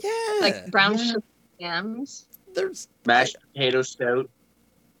 Yeah. Like brown sugar yams. There's Mashed potato stout.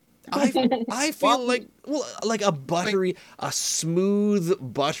 I feel like a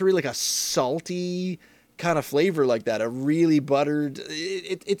smooth buttery, like a salty kind of flavor like that. A really buttered.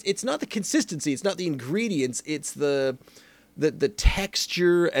 It's not the consistency. It's not the ingredients. It's the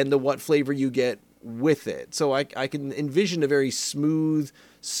texture and the what flavor you get with it. So I can envision a very smooth,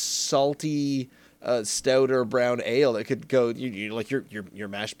 salty stout or brown ale that could go you like your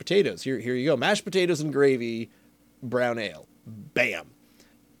mashed potatoes. Here you go, mashed potatoes and gravy. Brown ale. Bam.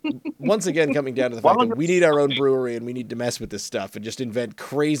 Once again, coming down to the fact that we need our own brewery and we need to mess with this stuff and just invent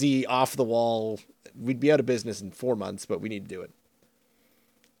crazy off the wall. We'd be out of business in 4 months, but we need to do it.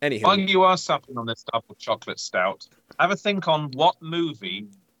 Anywho. While you are supping on this double chocolate stout, have a think on what movie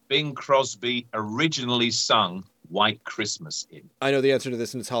Bing Crosby originally sung White Christmas in. I know the answer to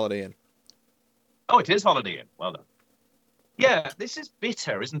this, and it's Holiday Inn. Oh, it is Holiday Inn. Well done. Yeah, this is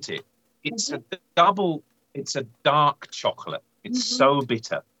bitter, isn't it? It's It's a dark chocolate. It's so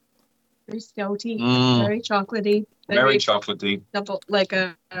bitter. Very stouty, very chocolatey. Very chocolatey. Double, like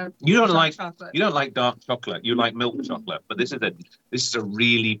a you don't like chocolate. You don't like dark chocolate. You like milk chocolate. But this is a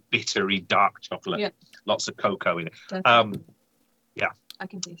really bittery dark chocolate. Yeah. Lots of cocoa in it. Definitely. Yeah. I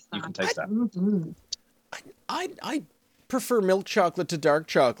can taste that. You can taste that. Mm-hmm. I prefer milk chocolate to dark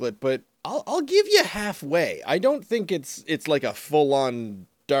chocolate, but I'll give you halfway. I don't think it's like a full on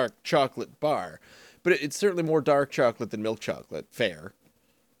dark chocolate bar. But it's certainly more dark chocolate than milk chocolate. Fair.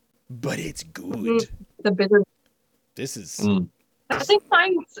 But it's good. The bitter. This is... I think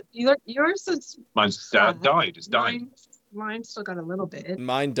yours is... Mine's died. It's dying. Mine still got a little bit.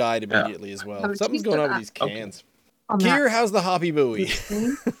 Mine died immediately as well. Something's going on with these cans. Okay. Keir, how's the hoppy buoy?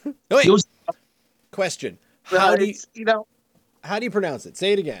 Wait. Question. How do you pronounce it?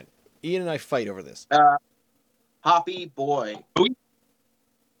 Say it again. Ian and I fight over this. Hoppy boy. Boy.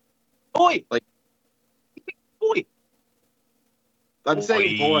 Boy. I'm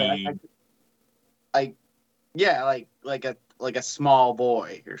saying boy. Like a small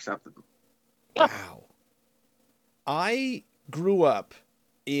boy or something. Wow. I grew up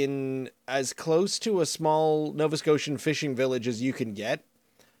in as close to a small Nova Scotian fishing village as you can get.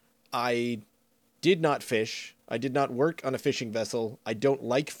 I did not fish. I did not work on a fishing vessel. I don't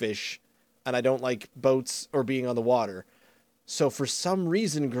like fish, and I don't like boats or being on the water. So for some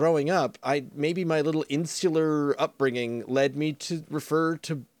reason, growing up, maybe my little insular upbringing led me to refer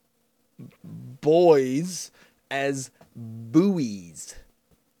to boys as buoys.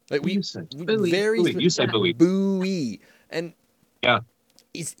 Like you say buoy. Buoy. And yeah,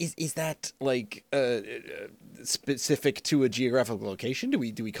 is that like specific to a geographical location? Do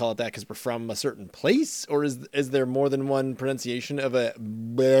we call it that because we're from a certain place, or is there more than one pronunciation of a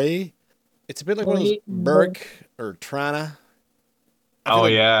buoy? It's a bit like one of those Burke or Trana.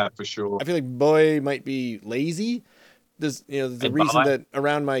 For sure. I feel like boy might be lazy. There's a reason that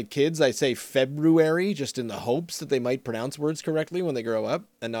around my kids I say February just in the hopes that they might pronounce words correctly when they grow up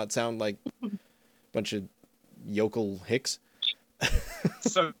and not sound like a bunch of yokel hicks.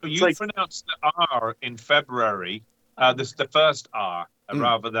 So you pronounce the R in February, the first R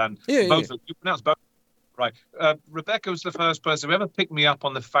rather than both. You pronounce both Right. Rebecca was the first person who ever picked me up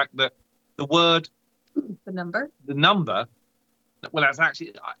on the fact that the word, The number. the number, well, that's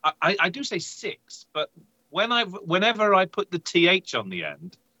actually, I do say 6, but whenever I put the TH on the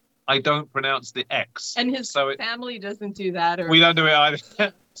end, I don't pronounce the X. And his so family doesn't do that. Or we don't do it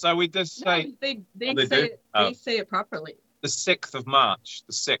either. So we just say no, they they say do? it, Oh. they say it properly. the 6th of March,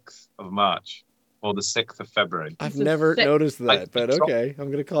 or the 6th of February. I've It's a never six. noticed that, but it's- okay. I'm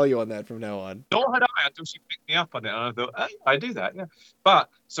going to call you on that from now on. Nor had I until she picked me up on it, and I thought, hey, I do that, yeah. But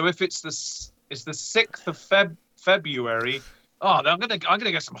so if it's the 6th of February, I'm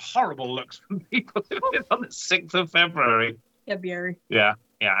gonna get some horrible looks from people on the 6th of February. February. Yeah,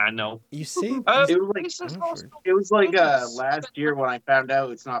 I know. You see? It was like This is Oxford. also- it was like last year when I found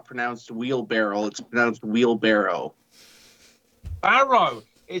out it's not pronounced wheelbarrow, it's pronounced wheelbarrow. Barrow.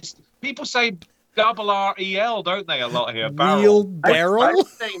 It's people say double REL, don't they? A lot here. Barrel. Wheelbarrow?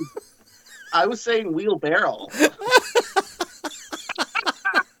 I was saying wheelbarrow.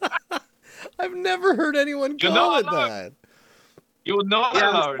 I've never heard anyone You're call not it alone. that. You're not Yeah,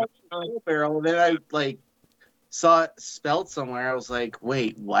 I alone. was saying wheelbarrow, and then I like saw it spelled somewhere. I was like,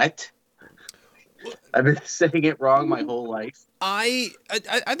 wait, what? I've been saying it wrong my whole life. I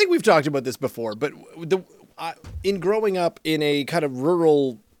think we've talked about this before, but in growing up in a kind of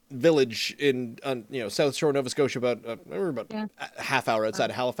rural village in South Shore, Nova Scotia, about Yeah. a half hour outside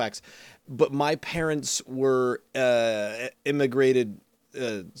of Halifax, but my parents were immigrated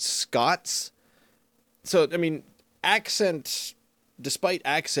Scots, so I mean, despite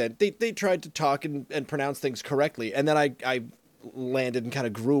accent, they tried to talk and pronounce things correctly, and then I landed and kind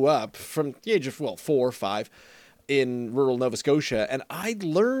of grew up from the age of 4 or 5 in rural Nova Scotia, and I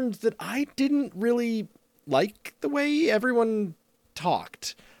learned that I didn't really like the way everyone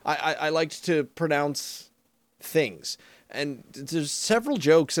talked. I liked to pronounce things, and there's several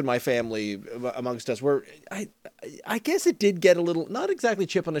jokes in my family amongst us where I guess it did get a little, not exactly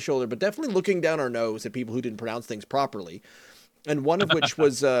chip on the shoulder, but definitely looking down our nose at people who didn't pronounce things properly, and one of which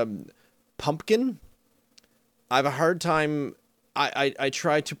was pumpkin. I have a hard time. I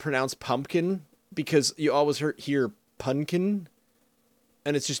try to pronounce pumpkin because you always hear punkin,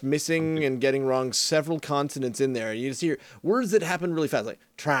 and it's just missing and getting wrong several consonants in there. And you just hear words that happen really fast, like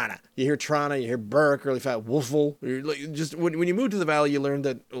trana. You hear trana, you hear burk really fast, woofle. Like, just when you move to the valley, you learn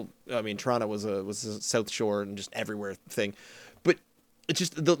that. Trana was a South Shore and just everywhere thing, but it's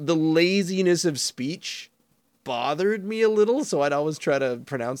just the laziness of speech bothered me a little. So I'd always try to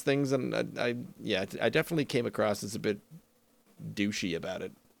pronounce things, and I definitely came across as a bit douchey about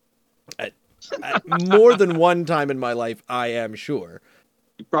it. More than one time in my life, I am sure.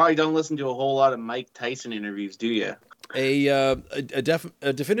 You probably don't listen to a whole lot of Mike Tyson interviews, do you? A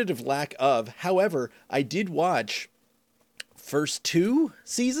definitive lack of. However, I did watch first 2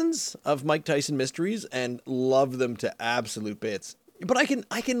 seasons of Mike Tyson Mysteries and love them to absolute bits. But I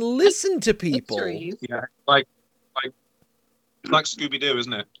can listen to people. Mysteries. Yeah, like Scooby Doo,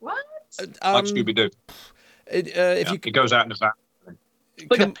 isn't it? What? Like Scooby Doo. It goes out in the back. It's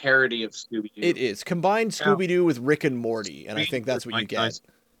like a parody of Scooby-Doo. It is. Combine Scooby-Doo with Rick and Morty, and I think that's what you get.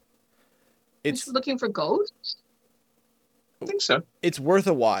 It's looking for ghosts. I think so. It's worth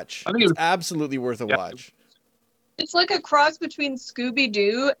a watch. I think it's absolutely worth a watch. It's like a cross between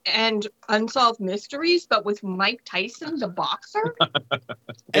Scooby-Doo and Unsolved Mysteries, but with Mike Tyson, the boxer.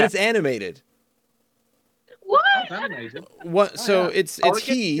 And it's animated. What? So it's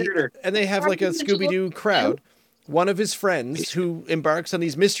he, and they have like a Scooby-Doo crowd. One of his friends who embarks on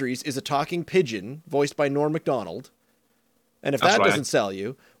these mysteries is a talking pigeon voiced by Norm Macdonald. And if that doesn't sell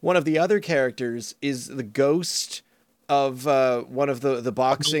you, one of the other characters is the ghost of one of the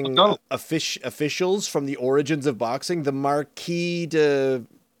boxing officials from the origins of boxing, the Marquis de...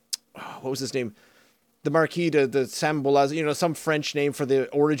 what was his name? The Marquis de Sambolaz, some French name for the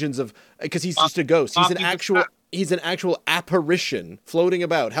origins of... Because he's just a ghost. He's an actual apparition floating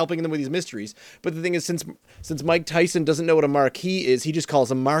about, helping them with these mysteries. But the thing is, since Mike Tyson doesn't know what a Marquis is, he just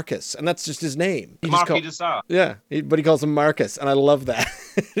calls him Marcus, and that's just his name. Marquis de Sade. Yeah, but he calls him Marcus, and I love that.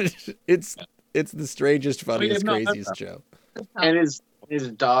 It's the strangest, funniest, craziest show. And his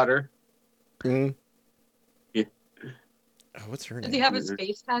daughter. Mm-hmm. Yeah. Oh, what's her name? Does he have his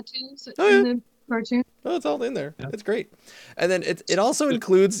face tattoos Oh, yeah. in the cartoon? Oh, it's all in there. Yeah. It's great. And then it also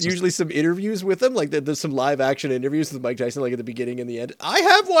includes usually some interviews with him. Like there's some live action interviews with Mike Tyson, like at the beginning and the end. I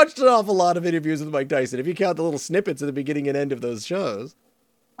have watched an awful lot of interviews with Mike Tyson, if you count the little snippets at the beginning and end of those shows.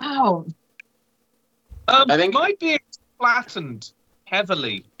 Wow. I think might be flattened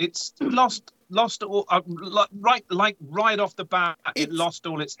heavily. It's lost all right off the bat. It lost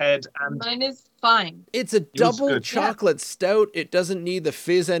all its head, and mine is fine. It's a double chocolate stout. It doesn't need the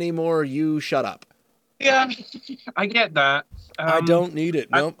fizz anymore. You shut up. Yeah, I get that. I don't need it.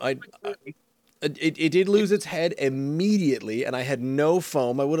 Nope. It did lose its head immediately, and I had no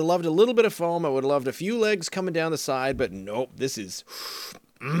foam. I would have loved a little bit of foam. I would have loved a few legs coming down the side, but nope. This is.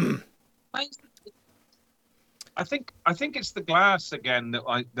 I think it's the glass again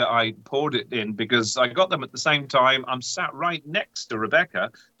that I poured it in because I got them at the same time. I'm sat right next to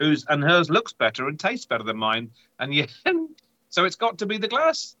Rebecca, and hers looks better and tastes better than mine, and yeah, so it's got to be the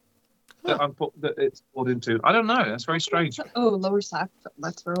glass that it's poured into. I don't know. That's very strange. Oh, lower sack.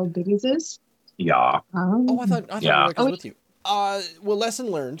 That's where old Biddy's is. Yeah. Oh, I thought Rebecca was with you. Well, lesson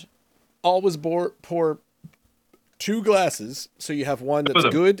learned. Always pour 2 glasses, so you have one that's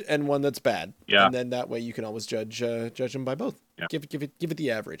good and one that's bad. Yeah. And then that way you can always judge them by both. Yeah. Give it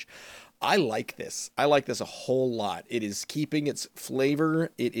the average. I like this. I like this a whole lot. It is keeping its flavor.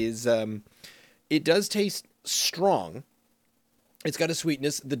 It is it does taste strong. It's got a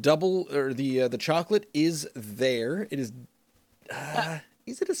sweetness. The double or the chocolate is there. It is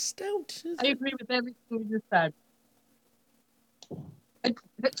is it a stout? I agree with everything you just said.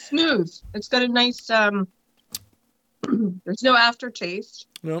 It's smooth. It's got a nice there's no aftertaste.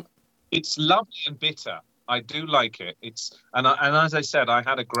 No. It's lovely and bitter. I do like it. And as I said, I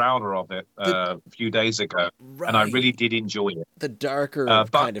had a growler of it a few days ago, and I really did enjoy it. The darker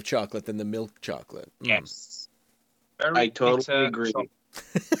kind of chocolate than the milk chocolate. Yes. I totally agree.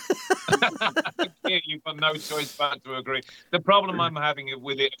 Yeah, you've got no choice but to agree. The problem I'm having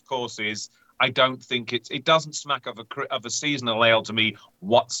with it, of course, is I don't think it doesn't smack of a seasonal ale to me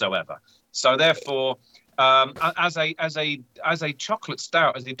whatsoever. So therefore, as a chocolate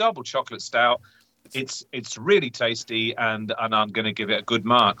stout, as a double chocolate stout, it's really tasty, and I'm going to give it a good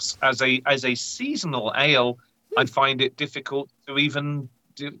marks. As a seasonal ale, I find it difficult to even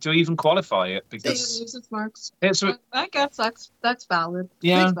qualify it because it loses marks. I guess that's valid.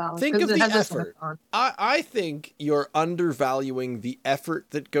 Yeah, valid, think of the effort. I think you're undervaluing the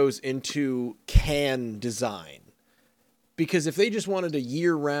effort that goes into can design. Because if they just wanted a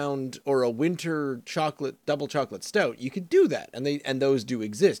year-round or a winter double chocolate stout, you could do that, and those do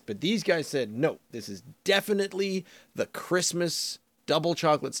exist. But these guys said, no, this is definitely the Christmas double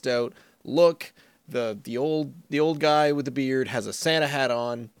chocolate stout. Look, the old guy with the beard has a Santa hat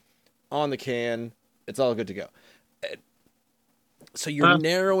on the can. It's all good to go. So you're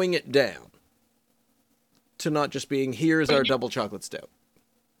narrowing it down to not just being, here's our double chocolate stout.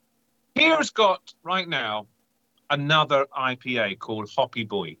 Here's got right now another IPA called Hoppy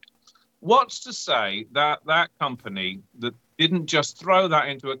Boy. What's to say that company that didn't just throw that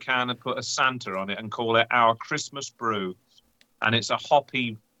into a can and put a Santa on it and call it our Christmas brew, and it's a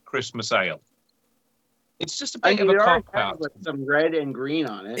hoppy Christmas ale? It's just a bit of a cop-out. With some red and green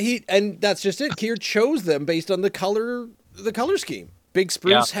on it. And that's just it. Keir chose them based on the color scheme. Big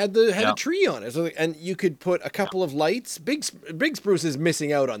Spruce had a tree on it, and you could put a couple of lights. Big Spruce is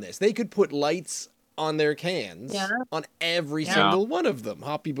missing out on this. They could put lights on their cans on every single one of them.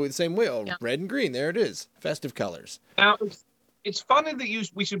 Hoppy Boy the same way. Red and green. There it is. Festive colors. Now, it's funny that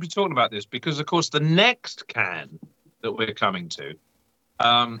we should be talking about this because, of course, the next can that we're coming to,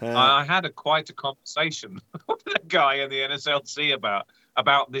 I had quite a conversation with a guy in the NSLC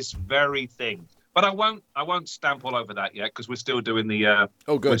about this very thing. But I won't stamp all over that yet because we're still doing the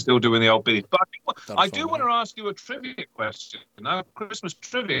we're still doing the old Biddy. But I do want to ask you a trivia question, a Christmas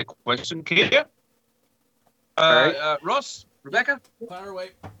trivia question, Keir. Ross, Rebecca, fire away.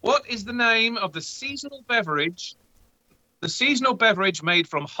 What is the name of the seasonal beverage? The seasonal beverage made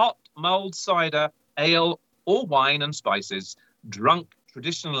from hot mulled cider, ale, or wine and spices, drunk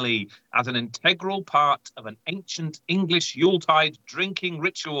traditionally as an integral part of an ancient English Yuletide drinking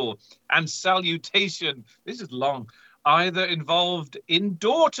ritual and salutation. This is long. Either involved in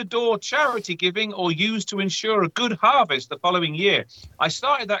door-to-door charity giving or used to ensure a good harvest the following year. I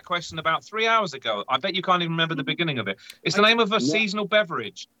started that question about 3 hours ago. I bet you can't even remember the beginning of it. It's the name of a seasonal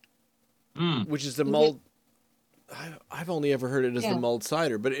beverage. Which is the mulled... I've only ever heard it as the mulled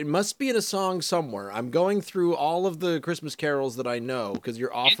cider, but it must be in a song somewhere. I'm going through all of the Christmas carols that I know because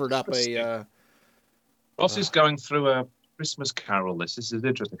you're offered up a... Ross is going through a Christmas carol list. This is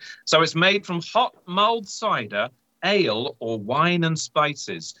interesting. So it's made from hot mulled cider, ale, or wine and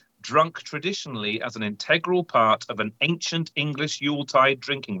spices, drunk traditionally as an integral part of an ancient English Yuletide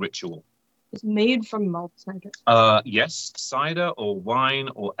drinking ritual. It's made from mulled cider. Yes, cider or wine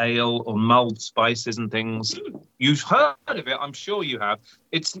or ale or mulled spices and things. You've heard of it, I'm sure you have.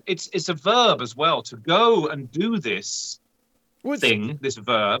 It's a verb as well, to go and do this thing, this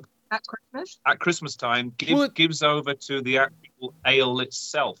verb. At Christmas? at Christmas time gives over to the actual ale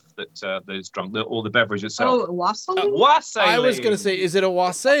itself that is drunk, or the beverage itself. Oh, wassail? Wassail. I was going to say, is it a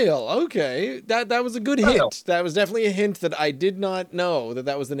wassail? Okay, that was a good hint. That was definitely a hint that I did not know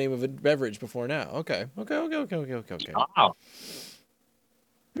that was the name of a beverage before now. Okay. Wow.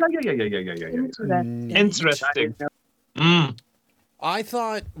 Yeah. Neat. Interesting. Mm. I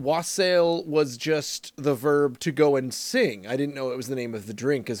thought wassail was just the verb to go and sing. I didn't know it was the name of the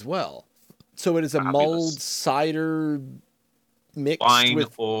drink as well. So it is a Fabulous. mulled cider mixed Wine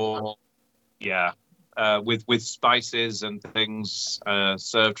with or with spices and things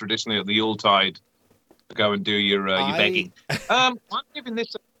served traditionally at the Yuletide to go and do your begging. I'm giving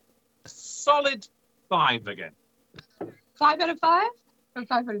this a solid 5 again. 5 out of 5? Or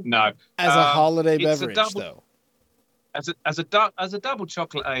 5 out of No, as a holiday it's a beverage, double- though. as a double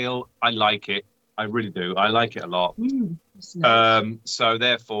chocolate ale, I like it. I really do. I like it a lot. it's nice. So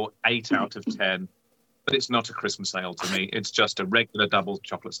therefore, 8 out of 10. But it's not a Christmas ale to me. It's just a regular double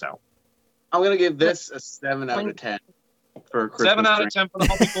chocolate stout. I'm going to give this a 7 out of 10 for a Christmas 7 out of drink. 10 for the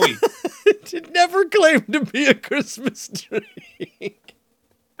hobby boy. It never claimed to be a Christmas drink.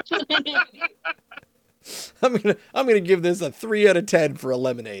 I'm gonna give this a 3 out of 10 for a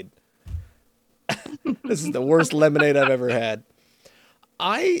lemonade. This is the worst lemonade I've ever had.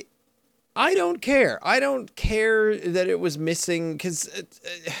 I don't care. I don't care that it was missing because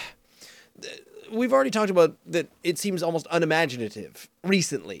we've already talked about that. It seems almost unimaginative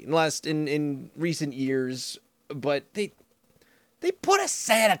recently, in recent years. But they put a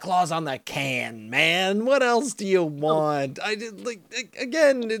Santa Claus on the can, man. What else do you want? I did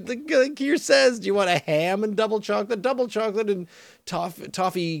again. Like Keir says, do you want a ham and double chocolate and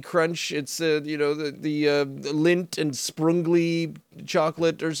toffee crunch? It's the lint and sprungly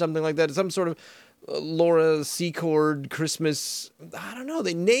chocolate or something like that. Some sort of Laura Secord Christmas. I don't know.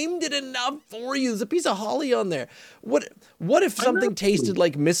 They named it enough for you. There's a piece of holly on there. What if something tasted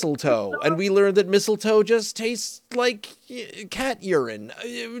like mistletoe and we learned that mistletoe just tastes like cat urine?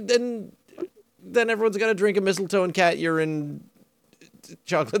 Then everyone's got to drink a mistletoe and cat urine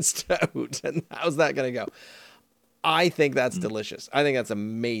chocolate stout. And how's that going to go? I think that's delicious. I think that's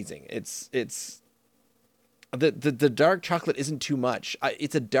amazing. It's the dark chocolate isn't too much.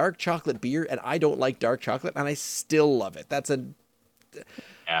 It's a dark chocolate beer, and I don't like dark chocolate, and I still love it. It's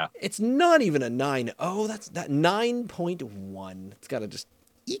not even a 9.0. That's that 9.1. It's got to just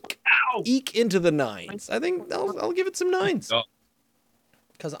eke into the 9s. I think I'll give it some 9s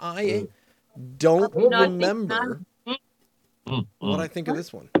because I don't remember what I think of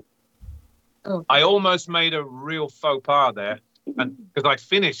this one. I almost made a real faux pas there, and because I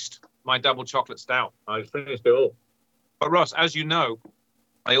finished my double chocolate stout. I finished it all. But Ross, as you know,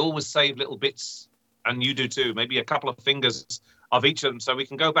 I always save little bits, and you do too, maybe a couple of fingers of each of them so we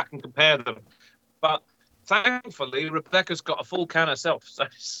can go back and compare them. But thankfully, Rebecca's got a full can herself, so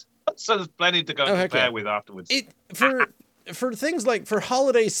there's plenty to go and compare with afterwards. For things like for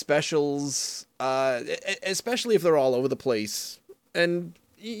holiday specials, especially if they're all over the place, and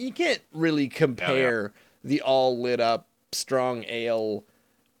you can't really compare the all lit up strong ale,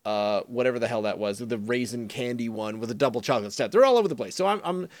 whatever the hell that was, the raisin candy one with a double chocolate stout. They're all over the place. So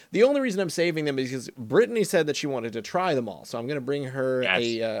I'm the only reason I'm saving them is because Brittany said that she wanted to try them all. So I'm going to bring her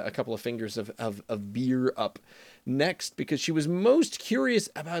a couple of fingers of beer up next because she was most curious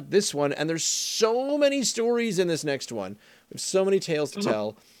about this one. And there's so many stories in this next one. We have so many tales to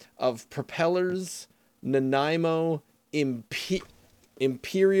tell of Propellers, Nanaimo,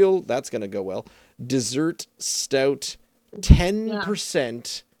 Imperial, that's going to go well, dessert stout,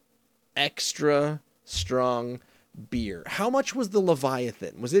 10% extra strong beer. How much was the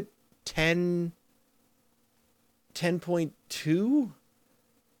Leviathan? Was it 10.2?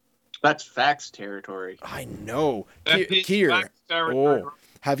 That's facts territory. I know. That's Keir, facts territory.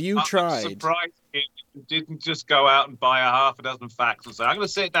 have you I'm tried? surprised you didn't just go out and buy a half a dozen facts and say, I'm going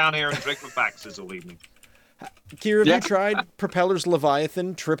to sit down here and drink my facts all evening. Keir, have you tried Propeller's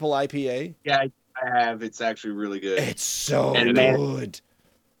Leviathan triple IPA? Yeah, I have. It's actually really good. It's so And good.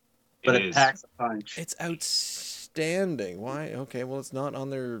 But it packs a punch. It's outstanding. Why? Okay, well, it's not on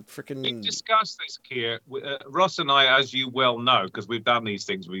their freaking. We discussed this, Keir. Ross and I, as you well know, because we've done these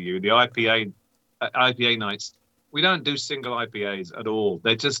things with you, the IPA nights, we don't do single IPAs at all.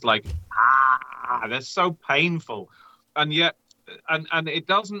 They're just like, they're so painful. And yet, and it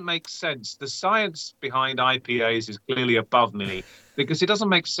doesn't make sense. The science behind IPAs is clearly above me because it doesn't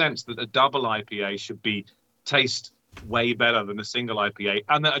make sense that a double IPA should taste way better than a single IPA,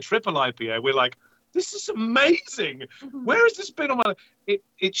 and that a triple IPA, we're like, this is amazing. Where has this been on my?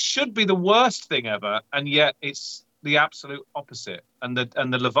 It should be the worst thing ever, and yet it's the absolute opposite, and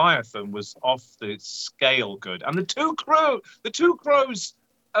the Leviathan was off the scale good, and the two crows,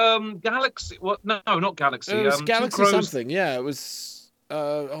 Galaxy. What? No, not Galaxy. It was Two Galaxy crows. something. Yeah, it was.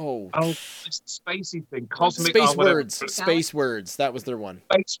 It's spacey thing. Cosmic. Space whatever. words. Space words. That was their one.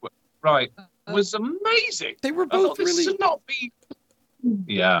 Space words. Right. It was amazing. They were I thought both this really. should not be.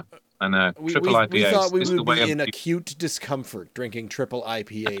 Yeah. And triple IPAs. We thought we is the would way be of in people. acute discomfort drinking triple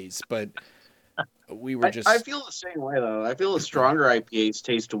IPAs, but we were just. I feel the same way though. I feel the stronger IPAs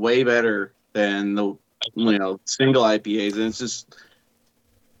taste way better than the single IPAs, and it's just.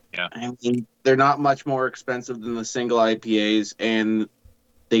 Yeah. I mean, they're not much more expensive than the single IPAs, and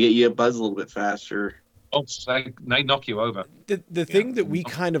they get you a buzz a little bit faster. Oh, they knock you over. The thing that we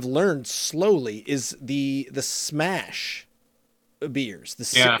kind of learned slowly is the smash beers, the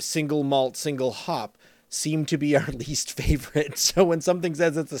single malt, single hop, seem to be our least favorite. So when something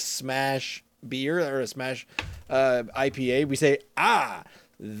says it's a smash beer or a smash IPA, we say,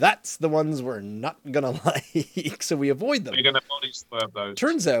 that's the ones we're not gonna like, so we avoid them. We're gonna body swerve those.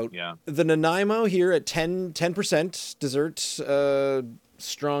 Turns out, the Nanaimo here at 10% dessert,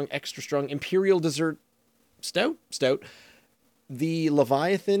 strong, extra strong imperial dessert stout. The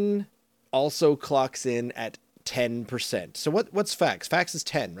Leviathan also clocks in at 10%. So what's Fax? Fax is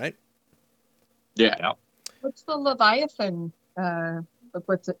 10, right? Yeah. What's the Leviathan?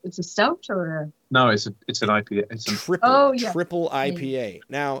 What's it? It's a stout or No, it's an IPA. It's a triple IPA.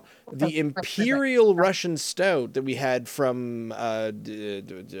 Now, the imperial Russian stout that we had from Bad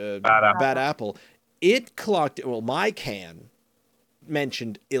Apple, it clocked. Well, my can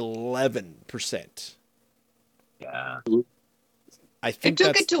mentioned 11%. Yeah. I think it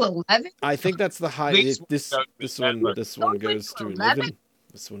took it to 11. I think that's the high. This one goes to 11.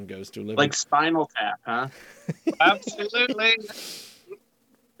 This one goes to 11. Like Spinal Tap, huh? Absolutely.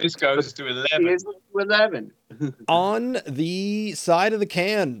 This goes to 11. On the side of the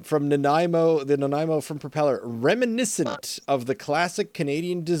can from Nanaimo, the Nanaimo from Propeller, reminiscent of the classic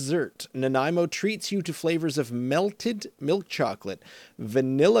Canadian dessert, Nanaimo treats you to flavors of melted milk chocolate,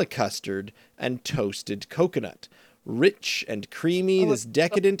 vanilla custard, and toasted coconut. Rich and creamy, this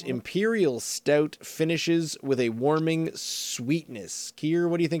decadent imperial stout finishes with a warming sweetness. Keir,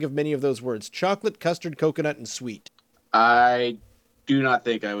 what do you think of many of those words? Chocolate, custard, coconut, and sweet. I do not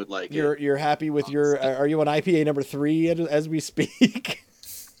think I would like it. You're happy with your... Are you on IPA number 3 as we speak?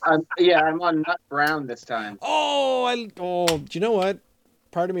 I'm on Nut Brown this time. Do you know what?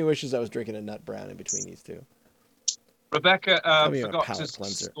 Part of me wishes I was drinking a Nut Brown in between these two. Rebecca forgot to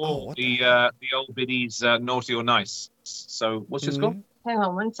score the old Biddy's Naughty or Nice. So what's your score? Hang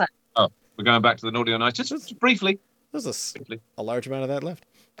on one sec. Oh, we're going back to the Naughty or Nice. Just briefly. There's a large amount of that left.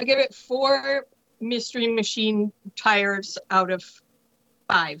 I give it 4 Mystery Machine tires out of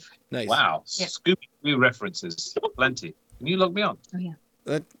 5. Nice. Wow. Yeah. Scooby-Doo references. Plenty. Can you log me on? Oh, yeah.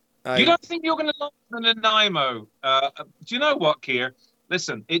 You don't think you're going to log the Nanaimo? Do you know what, Keir?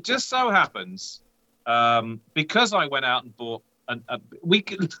 Listen, it just so happens... because I went out and bought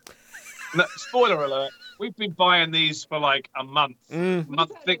spoiler alert, we've been buying these for like a month, 6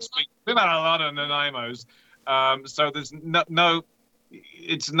 weeks. We've had a lot of Nanaimos. So there's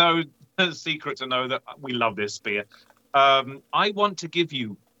it's no secret to know that we love this beer. I want to give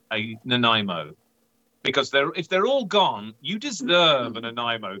you a Nanaimo because if they're all gone, you deserve a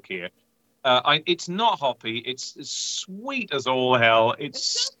Nanaimo, Keir. It's not hoppy. It's sweet as all hell.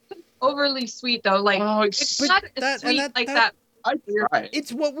 It's overly sweet though, like it's not as sweet like that.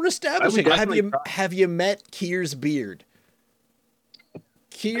 It's what we're establishing. Have you met Keir's beard?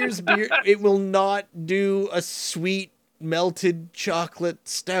 Keir's beard. It will not do a sweet melted chocolate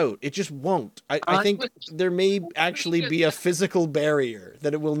stout. It just won't. I think there may actually be a physical barrier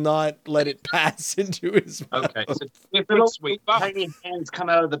that it will not let it pass into his mouth. Okay, so little sweet tiny hands come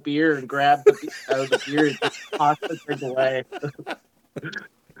out of the beer and grab out of the beer and just toss the drink away.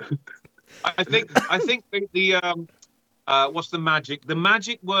 I think the what's the magic? The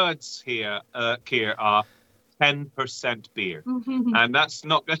magic words here, Keir, are 10% beer, and that's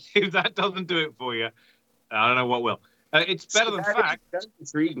not. If that doesn't do it for you, I don't know what will. It's better than fact. That does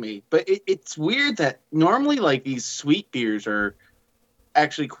intrigue me, but it's weird that normally like these sweet beers are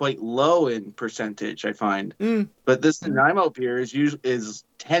actually quite low in percentage. I find, but this Nanaimo beer is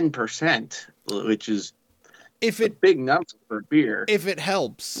 10%, which is. If it a big number for beer. If it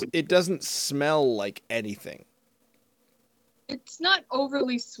helps, it doesn't smell like anything. It's not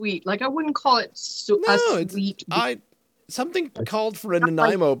overly sweet. Like I wouldn't call it sweet. Something called for a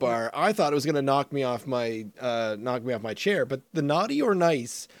Nanaimo bar. I thought it was going to knock me off my chair, but the Naughty or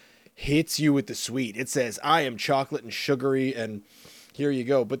Nice hits you with the sweet. It says, "I am chocolate and sugary and here you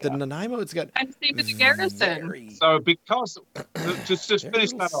go. But the Nanaimo, it's got And same with the Garrison. very, So because just very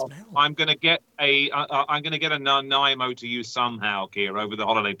finish little that off, smell. I'm going to get a Nanaimo to you somehow, Keir, over the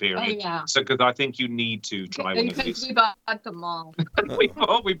holiday period. Oh, yeah. So because I think you need to try one of Because these. we bought them all.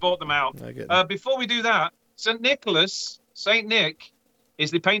 we bought them out. I get it. Before we do that, Saint Nick,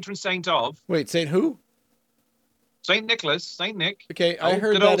 is the patron saint of Wait, Saint who? Saint Nick. Okay, I Oh,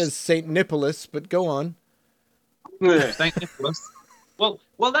 heard good that old- as Saint Nicholas, but go on. Saint Nicholas. Well,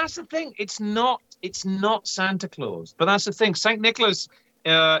 that's the thing. It's not Santa Claus, but that's the thing. Saint Nicholas,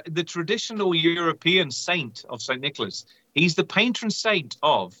 the traditional European saint of Saint Nicholas, he's the patron saint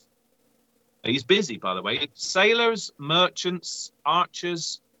of. He's busy, by the way. Sailors, merchants,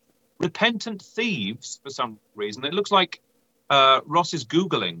 archers, repentant thieves. For some reason, it looks like Ross is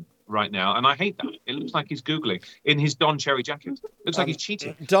Googling right now, and I hate that. It looks like he's Googling in his Don Cherry jacket. Looks like he's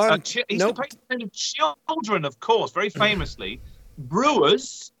cheating. Don, He's nope. the patron saint of children, of course, very famously.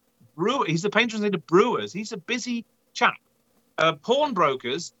 Brewers. He's the patron saint of brewers. He's a busy chap.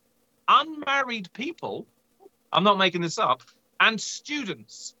 Pawnbrokers, unmarried people, I'm not making this up, and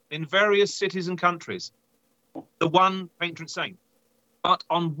students in various cities and countries. The one patron saint. But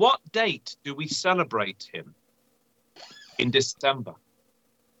on what date do we celebrate him? In December.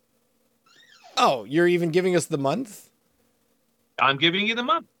 Oh, you're even giving us the month? I'm giving you the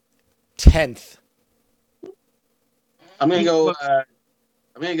month. 10th. I'm gonna go.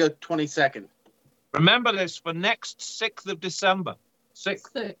 I'm gonna go 22nd. Remember this for next 6th of December.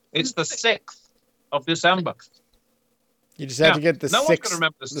 6th. Six. It's the 6th of December. You just have to get the No one's 6th, gonna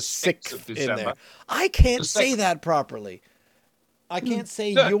remember the the 6th of 6th in December. there. I can't The say 6th. that properly. I can't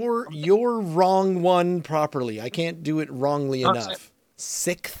say Good. your wrong one properly. I can't do it wrongly That's enough.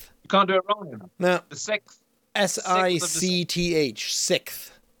 6th? You can't do it wrong enough. No. The 6th. SICTH.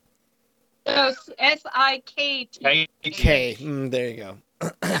 6th. No, SIKT. K. There you go.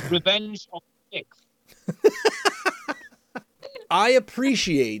 Revenge of the 6th. I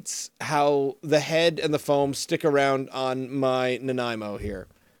appreciate how the head and the foam stick around on my Nanaimo here.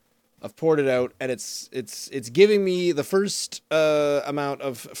 I've poured it out, and it's giving me the first amount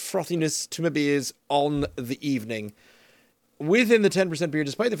of frothiness to my beers on the evening, within the 10% beer,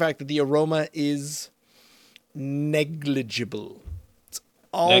 despite the fact that the aroma is negligible. It's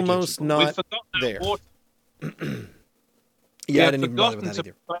almost Negligible. We've not forgotten our there. water. Yeah, I We've didn't even bother forgotten with that to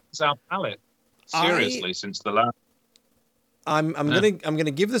either. cleanse our palate. Seriously, since the last. I'm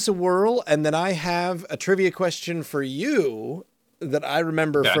gonna give this a whirl, and then I have a trivia question for you that I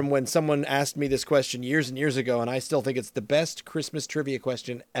remember Okay. from when someone asked me this question years and years ago, and I still think it's the best Christmas trivia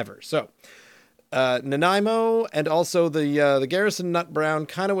question ever. So, Nanaimo and also the Garrison Nut Brown.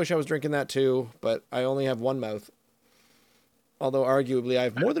 Kind of wish I was drinking that too, but I only have one mouth. Although arguably I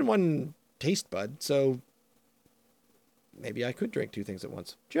have more than one taste bud, so maybe I could drink two things at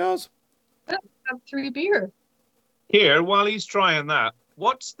once. Cheers. Have 3 beer. Here, while he's trying that,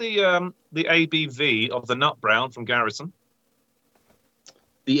 what's the ABV of the Nut Brown from Garrison?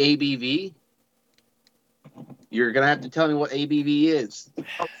 The ABV. You're gonna have to tell me what ABV is.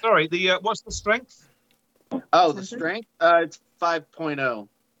 Oh, sorry. What's the strength? Oh, the strength. It's 5.0.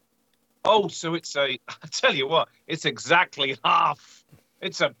 Oh, so it's a. I tell you what, it's exactly half.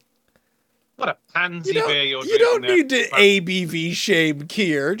 What a pansy beer you're You drinking don't there. need to ABV shame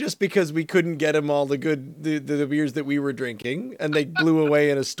Keir just because we couldn't get him all the good the beers that we were drinking and they blew away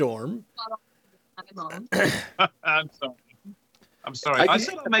in a storm. I'm sorry. I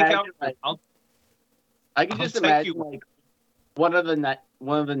said I'll make out. I can I'll just take imagine you- like one of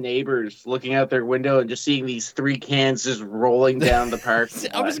the neighbors looking out their window and just seeing these 3 cans just rolling down the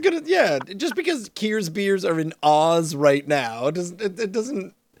parking I was lot. gonna just because Keir's beers are in Oz right now, it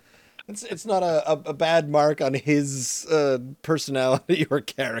doesn't it's not a bad mark on his personality or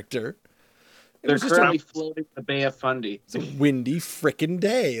character. They're was just currently floating the Bay of Fundy. It's a windy frickin'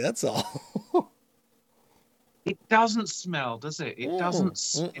 day, that's all. It doesn't smell, does it? It doesn't.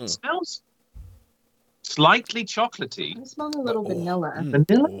 Mm-mm. It smells slightly chocolatey. I smell a little vanilla.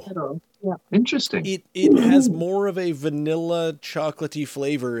 Vanilla? Little. Yeah. Interesting. It has more of a vanilla chocolatey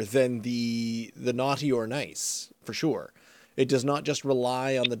flavor than the naughty or nice, for sure. It does not just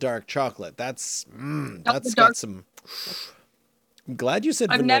rely on the dark chocolate. That's got some. I'm glad you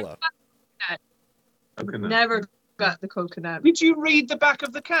said I've vanilla. Never got the coconut. Did you read the back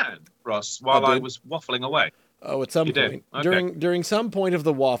of the can, Ross, while I did. was waffling away? Oh, at some You did? point Okay. during some point of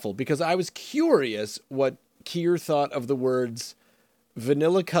the waffle, because I was curious what Keir thought of the words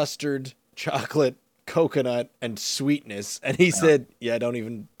vanilla custard, chocolate, coconut, and sweetness, and he said, "Yeah, don't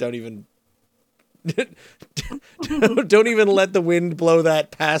even don't even let the wind blow that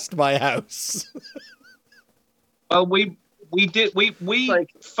past my house." Well, we We did. We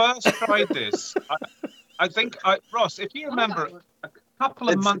Like- first tried this. I think, Ross, if you remember, a couple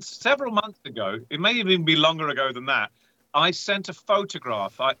of months, several months ago, it may even be longer ago than that. I sent a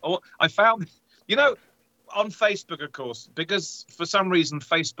photograph. I found, on Facebook, of course, because for some reason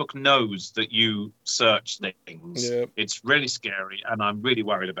Facebook knows that you search things. Yep. It's really scary, and I'm really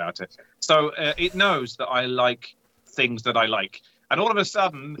worried about it. So it knows that I like things that I like, and all of a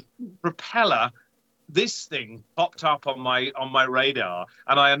sudden, Propeller, this thing popped up on my radar,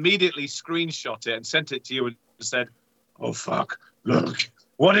 and I immediately screenshot it and sent it to you and said, "Oh fuck! Look,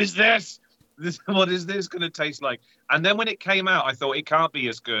 what is this? What is this going to taste like?" And then when it came out, I thought it can't be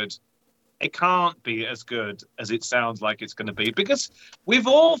as good. It can't be as good as it sounds like it's going to be, because we've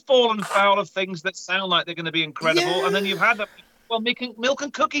all fallen foul of things that sound like they're going to be incredible, Yeah. and then you've had milk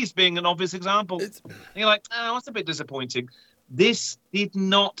and cookies being an obvious example. And you're like, oh, that's a bit disappointing. This did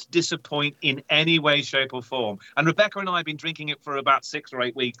not disappoint in any way, shape, or form. And Rebecca and I have been drinking it for about 6 or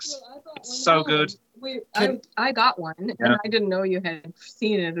 8 weeks. It's so good. I got one, and I didn't know you had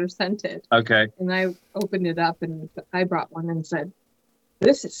seen it or sent it. Okay. And I opened it up, and I brought one and said,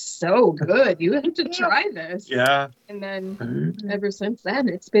 "This is so good. You have to try this." Yeah. And then ever since then,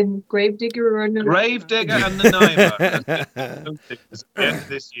 it's been Gravedigger or Nanaimo. Gravedigger and Nanaimo. Again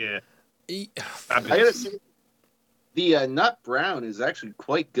this year. I gotta say, the nut brown is actually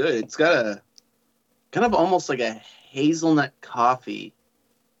quite good. It's got a kind of almost like a hazelnut coffee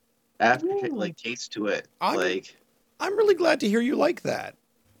taste to it. I'm really glad to hear you like that,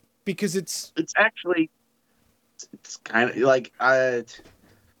 because it's kind of like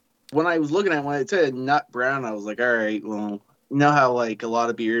when I was looking at when it said nut brown, I was like, all right, well, you know how like a lot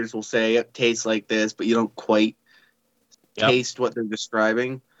of beers will say it tastes like this, but you don't quite taste what they're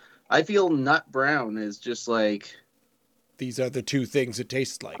describing. I feel nut brown is just like, these are the two things it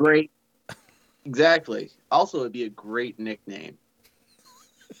tastes like. Great. Exactly. Also, it'd be a great nickname.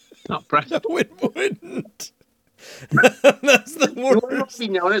 Nut brown. No, it wouldn't. That's the You want worst. to be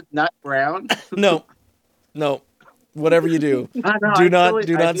known as Nut Brown? No. Whatever you do, do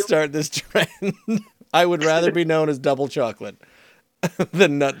not start this trend. I would rather be known as Double Chocolate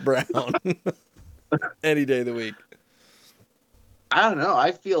than Nut Brown any day of the week. I don't know.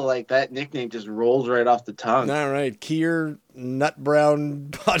 I feel like that nickname just rolls right off the tongue. All right, Keir Nut Brown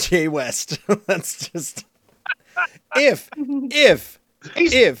Pache West. That's just if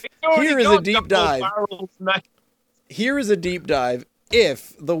here is a deep dive. Here is a deep dive.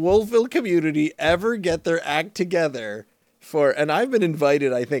 If the Wolfville community ever get their act together and I've been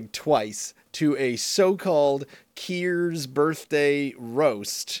invited, I think, twice to a so-called Keir's birthday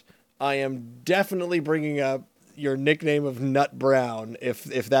roast, I am definitely bringing up your nickname of Nut Brown if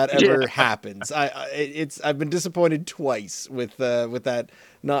that ever happens. I've been disappointed twice with that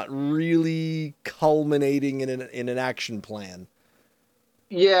not really culminating in an action plan.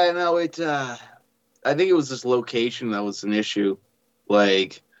 Yeah, no, I think it was this location that was an issue. I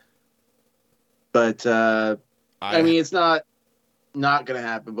mean, it's not gonna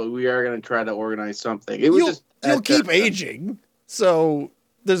happen, but we are gonna try to organize something. You'll keep aging, so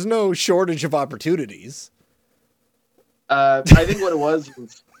there's no shortage of opportunities. I think what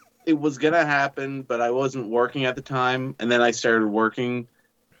it was gonna happen, but I wasn't working at the time, and then I started working,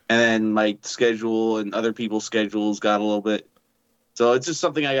 and then my schedule and other people's schedules got a little bit. So it's just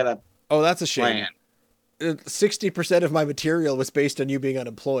something I gotta. Oh, that's a shame. Plan. 60% of my material was based on you being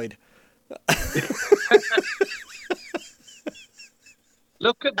unemployed.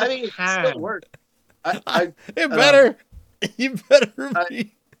 Look at the it still worked. You better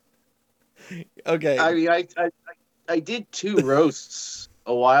be. Okay. I mean, I did 2 roasts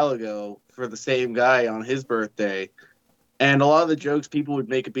a while ago for the same guy on his birthday, and a lot of the jokes people would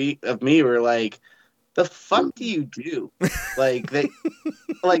make of me were like, "The fuck do you do?"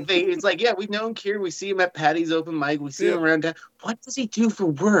 It's like, yeah, we've known Keir. We see him at Patty's open mic. We see him around town. What does he do for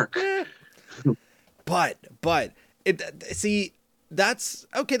work? But see, that's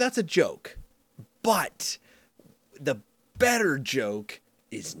okay. That's a joke. But the better joke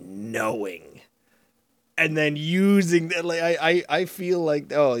is knowing, and then using that. Like I feel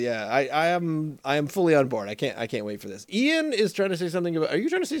like, oh yeah, I am fully on board. I can't wait for this. Ian is trying to say something about. Are you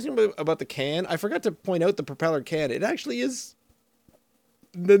trying to say something about the can? I forgot to point out the Propeller can. It actually is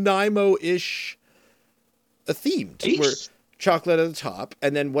Nanaimo-ish themed, where chocolate at the top,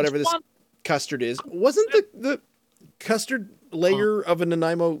 and then whatever this custard is. Wasn't the custard layer of a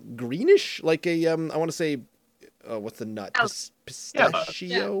Nanaimo greenish, like a I want to say, what's the nut?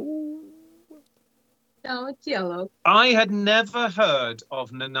 Pistachio. No, it's yellow. I had never heard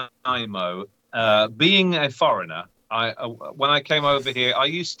of Nanaimo. Being a foreigner, when I came over here,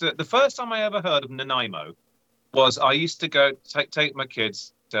 the first time I ever heard of Nanaimo was I used to go take my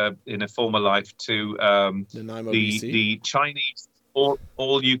kids in a former life to Nanaimo, the BC. the Chinese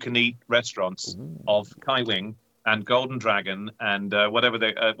all you can eat restaurants of Kai Wing and Golden Dragon and whatever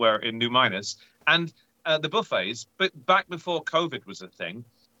they were in New Minas and the buffets, but back before COVID was a thing,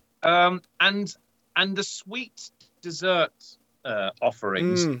 and the sweet dessert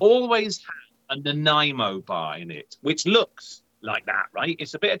offerings always had a Nanaimo bar in it, which looks like that, right?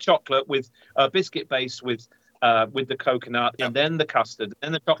 It's a bit of chocolate with a biscuit base with the coconut and then the custard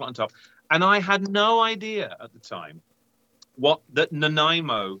and the chocolate on top. And I had no idea at the time what that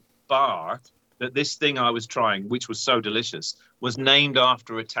Nanaimo bar, that this thing I was trying, which was so delicious, was named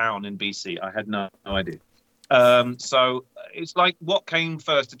after a town in BC. I had no idea. So it's like what came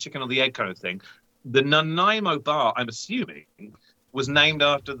first, the chicken or the egg kind of thing. The Nanaimo bar, I'm assuming, was named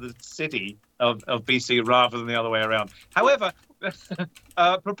after the city of BC rather than the other way around. However,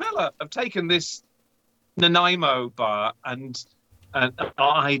 Propeller have taken this Nanaimo bar and an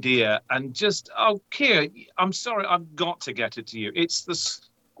idea and just, Keir, I'm sorry, I've got to get it to you. It's this,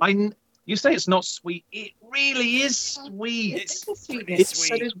 you say it's not sweet. It really is sweet. It's a sweet. It's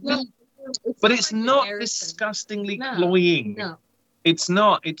sweet. But it's like not Garrison. disgustingly No, cloying. No. It's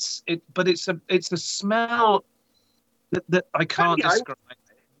not. But it's a smell that I can't describe.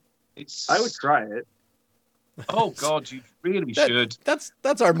 I would try it. Oh God, you really should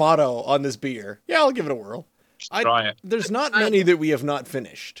That's our motto on this beer. Yeah, I'll give it a whirl. try it. There's not many that we have not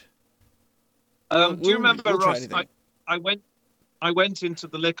finished. Do you remember, we'll try Ross? anything. I went into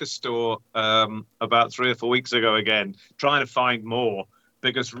the liquor store about 3 or 4 weeks ago again, trying to find more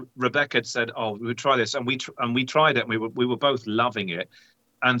because Rebecca had said, "Oh, we'll try this," and we tried it, and we were both loving it.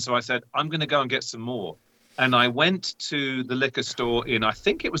 And so I said, "I'm going to go and get some more." And I went to the liquor store in, I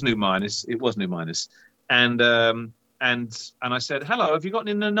think it was New Minas. It was New Minas, and I said, "Hello, have you got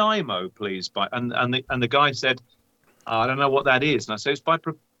any Nanaimo, please?" And the guy said, "I don't know what that is." And I said, "It's by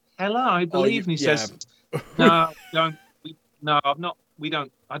Propeller, I believe." And he says, "No, don't. No, I'm not. We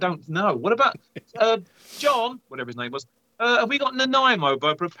don't. I don't know. What about John, whatever his name was? Have we got Nanaimo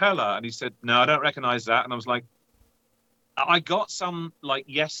by Propeller?" And he said, "No, I don't recognize that." And I was like, "I got some like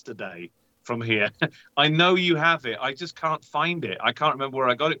yesterday from here. I know you have it. I just can't find it. I can't remember where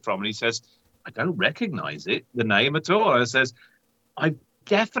I got it from." And he says, "I don't recognize it, the name at all." And I says, "I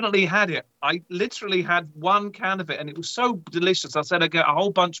definitely had it. I literally had one can of it, and it was so delicious. I said I get a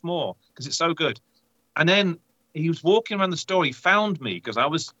whole bunch more because it's so good." And then he was walking around the store. He found me because I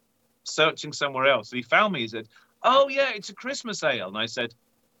was searching somewhere else. He found me. He said, "Oh yeah, it's a Christmas ale." And I said,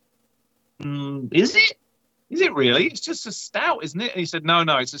 "Is it? Is it really? It's just a stout, isn't it?" And he said, "No,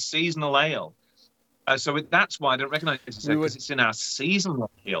 it's a seasonal ale." So that's why I don't recognize it. He said, because it's in our seasonal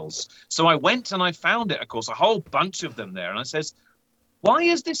ales. So I went and I found it, of course, a whole bunch of them there. And I says, "Why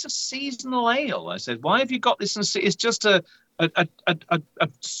is this a seasonal ale?" I said, "Why have you got this? It's just a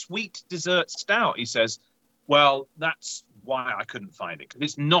sweet dessert stout." He says, "Well, that's why I couldn't find it, because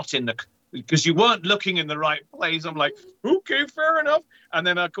it's not in because you weren't looking in the right place." I'm like, "Okay, fair enough." And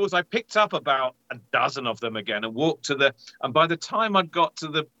then, of course, I picked up about a dozen of them again and walked and by the time I'd got to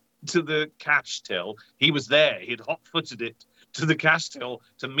the cash till, he was there. He'd hot-footed it to the cash till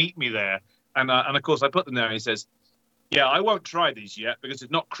to meet me there. And of course, I put them there and he says, "Yeah, I won't try these yet because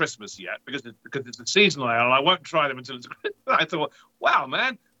it's not Christmas yet, because it's a seasonal ale, and I won't try them until it's Christmas." I thought, wow,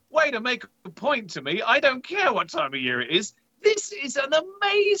 man, way to make a point to me. I don't care what time of year it is. This is an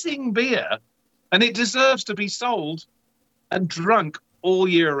amazing beer, and it deserves to be sold and drunk all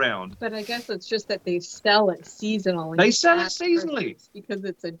year round. But I guess it's just that they sell it seasonally. They sell it seasonally because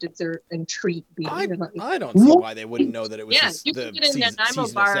it's a dessert and treat beer. I don't see why they wouldn't know that it was you the can get a Nanaimo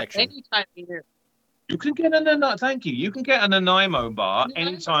seasonal bar section. any time of year. You can get thank you. You can get a Nanaimo bar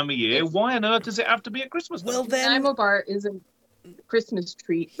any time of year. Why on earth does it have to be at Christmas? Well, then Nanaimo bar isn't a Christmas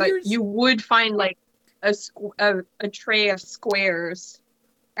treat, but you would find like a tray of squares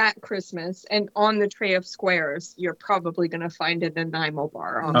at Christmas, and on the tray of squares, you're probably going to find a Nanaimo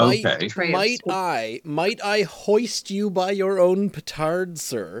bar on the tray of squares. Might I hoist you by your own petard,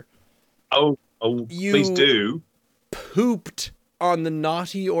 sir? Oh, please do. Pooped on the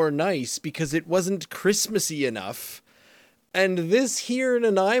naughty or nice because it wasn't Christmassy enough. And this here in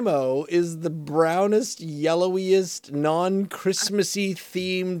Nanaimo is the brownest, yellowiest, non-Christmassy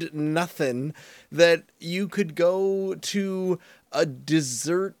themed nothing that you could go to a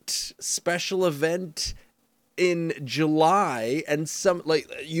dessert special event in July, and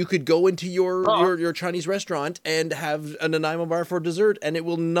you could go into your Chinese restaurant and have a Nanaimo bar for dessert, and it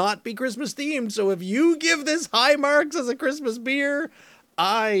will not be Christmas themed. So if you give this high marks as a Christmas beer,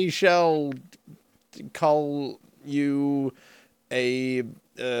 I shall call you a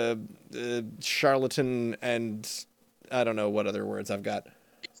charlatan, and I don't know what other words I've got.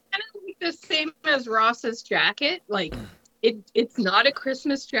 It's kind of like the same as Ross's jacket. Like it's not a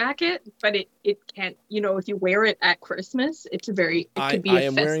Christmas jacket, but it can't. If you wear it at Christmas, it could be I a am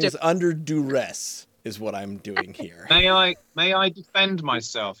festive. wearing this under duress, is what I'm doing here. May I defend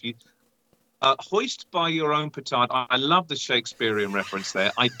myself? Hoist by your own petard. I love the Shakespearean reference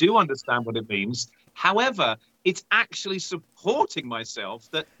there. I do understand what it means. However, it's actually supporting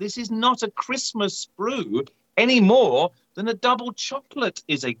myself that this is not a Christmas brew any more than a double chocolate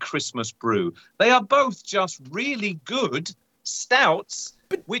is a Christmas brew. They are both just really good stouts,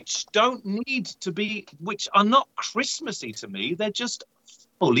 which are not Christmassy to me. They're just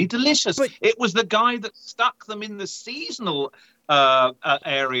fully delicious. It was the guy that stuck them in the seasonal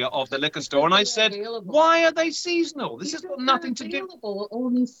area of the liquor store, and I said, "Why are they seasonal? This has got nothing to do."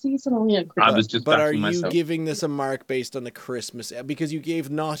 Only seasonally at I Christmas. was just. But are you myself. giving this a mark based on the Christmas? Because you gave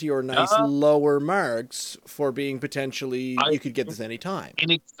naughty or nice lower marks for being potentially you could get this any time.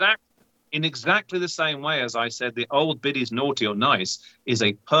 In exactly the same way as I said, the old Biddy's naughty or nice is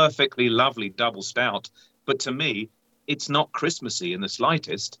a perfectly lovely double stout, but to me, it's not Christmassy in the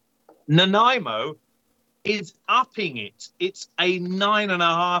slightest. Nanaimo is upping it. It's a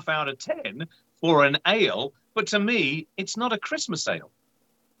 9.5 out of 10 for an ale, but to me, it's not a Christmas ale.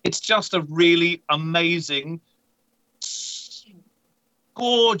 It's just a really amazing,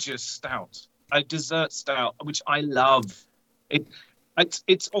 gorgeous stout, a dessert stout, which I love.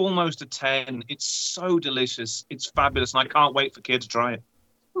 It's almost a 10. It's so delicious. It's fabulous, and I can't wait for kids to try it.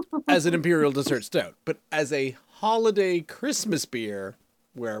 As an imperial dessert stout, but as a holiday Christmas beer,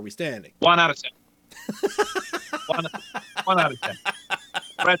 where are we standing? 1 out of 10. one out of 10.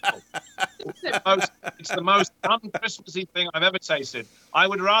 Dreadful. It's the most un-Christmassy thing I've ever tasted. I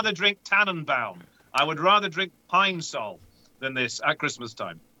would rather drink Tannenbaum. I would rather drink Pine Sol than this at Christmas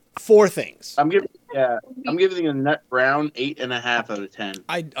time. 4 things. I'm giving the Nut Brown 8.5 out of 10.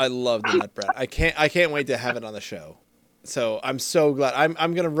 I love the nut bread. I can't wait to have it on the show. So I'm so glad.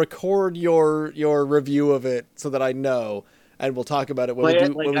 I'm gonna record your review of it so that I know, and we'll talk about it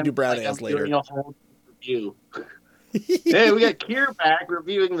when we do brown ales later. Doing a whole review. Hey, we got Keir back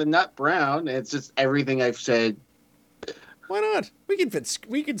reviewing the Nut Brown. It's just everything I've said. Why not? We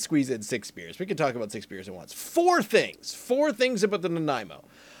can squeeze in 6 beers. We can talk about 6 beers at once. 4 things about the Nanaimo.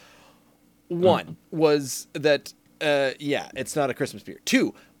 1 was that it's not a Christmas beer.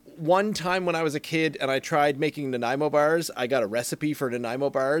 2, one time when I was a kid and I tried making Nanaimo bars, I got a recipe for Nanaimo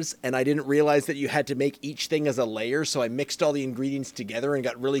bars, and I didn't realize that you had to make each thing as a layer, so I mixed all the ingredients together and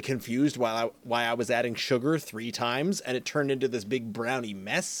got really confused why I was adding sugar 3 times, and it turned into this big brownie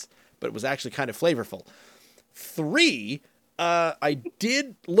mess, but it was actually kind of flavorful. 3, I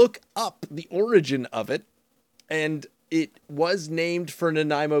did look up the origin of it, and it was named for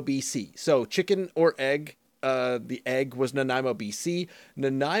Nanaimo, BC. So chicken or egg. The egg was Nanaimo, BC.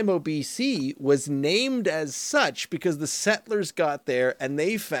 Nanaimo, BC was named as such because the settlers got there and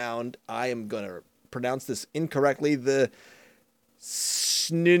they found, I am going to pronounce this incorrectly, the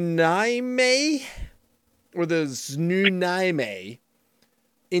Snuneymuxw or the Snuneymuxw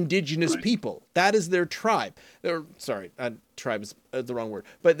indigenous people. That is their tribe. Tribe is the wrong word.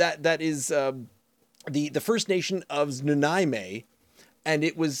 But that is the First Nation of Nanaimo, and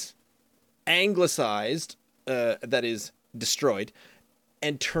it was anglicized, that is destroyed,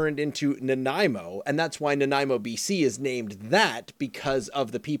 and turned into Nanaimo, and that's why Nanaimo, BC is named that, because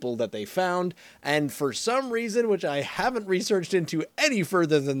of the people that they found. And for some reason, which I haven't researched into any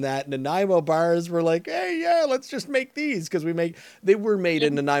further than that, Nanaimo bars were like, hey, yeah, let's just make these, because they were made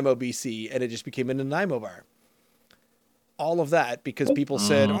in Nanaimo, BC, and it just became a Nanaimo bar. All of that because people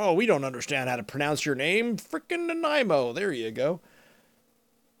said, oh, we don't understand how to pronounce your name. Frickin' Nanaimo. There you go.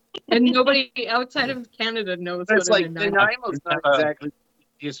 And nobody outside of Canada knows It's what like Nanaimo's not exactly the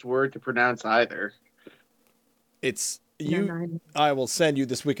easiest word to pronounce either. It's you. I will send you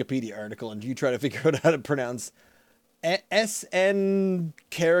this Wikipedia article, and you try to figure out how to pronounce SN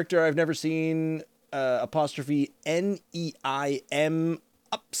character I've never seen, apostrophe NEIM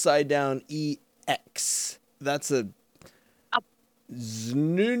upside down EX. That's a Are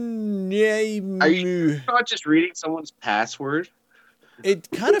you not just reading someone's password?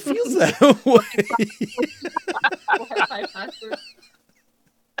 It kind of feels that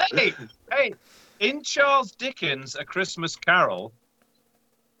Hey, way. in Charles Dickens' A Christmas Carol,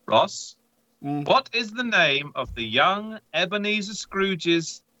 Ross, what is the name of the young Ebenezer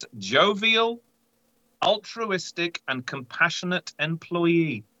Scrooge's jovial, altruistic, and compassionate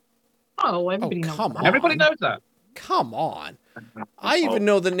employee? Oh, everybody knows. Come on. Everybody knows that. Come on. I even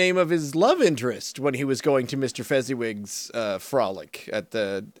know the name of his love interest when he was going to Mr. Fezziwig's frolic at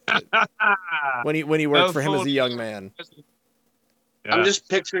the when he worked for him as a young man. Yeah. I'm just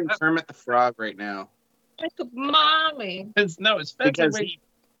picturing Kermit the Frog right now. Mommy. It's Because Fezziwig.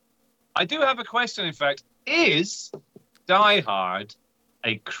 I do have a question, in fact. Is Die Hard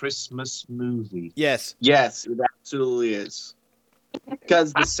a Christmas movie? Yes. Yes, it absolutely is.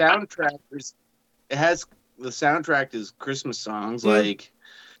 Because the soundtrack is Christmas songs like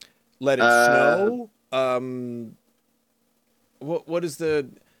Let It Snow. What is the?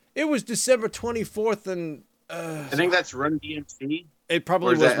 It was December 24th, and I think that's Run DMC. it probably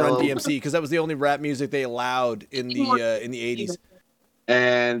Or is was that Run LL? DMC because that was the only rap music they allowed in the 80s.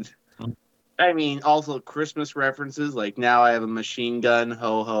 And I mean, also Christmas references like "Now I Have a Machine Gun,"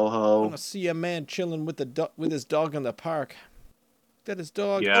 "Ho ho I ho." want to see a man chilling with with his dog in the park. That his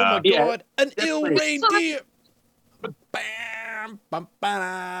dog. Yeah. Oh my Yeah, God! An ill definitely. reindeer. Bam, bam,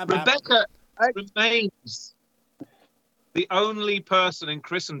 bam, bam. Rebecca remains the only person in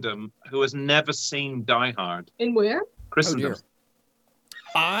Christendom who has never seen Die Hard. In where? Christendom. dear.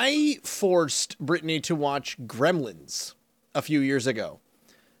 I forced Brittany to watch Gremlins a few years ago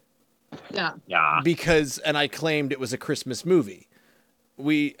Yeah. because, and I claimed it was a Christmas movie.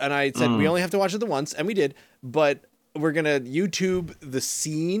 I said we only have to watch it once, and we did. But we're gonna YouTube the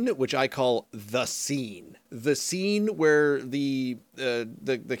scene, which I call the scene where the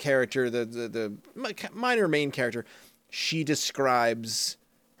character, the minor main character, she describes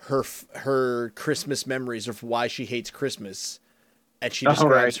her Christmas memories of why she hates Christmas. And she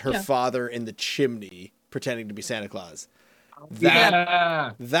describes her father in the chimney pretending to be Santa Claus.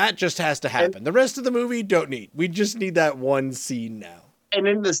 That just has to happen. The rest of the movie don't need. We just need that one scene now. And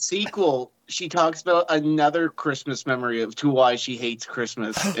in the sequel, she talks about another Christmas memory of why she hates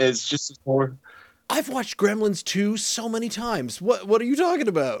Christmas. It's just more. I've watched Gremlins 2 so many times. What are you talking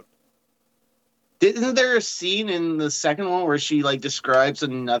about? Isn't there a scene in the second one where she like describes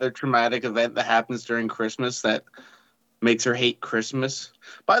another traumatic event that happens during Christmas that makes her hate Christmas?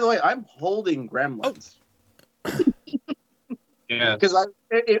 By the way, I'm holding Gremlins. Yeah. Because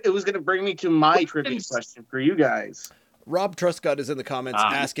it was going to bring me to my trivia question for you guys. Rob Truscott is in the comments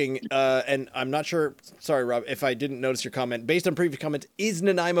asking, and I'm not sure, sorry, Rob, if I didn't notice your comment. Based on previous comments, is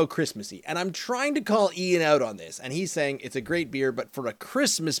Nanaimo Christmassy? And I'm trying to call Ian out on this, and he's saying it's a great beer, but for a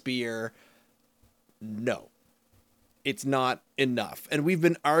Christmas beer, no. It's not enough. And we've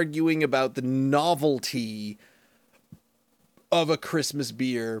been arguing about the novelty of a Christmas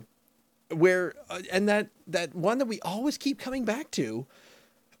beer, where and that one that we always keep coming back to,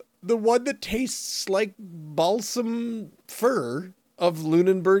 the one that tastes like balsam fir of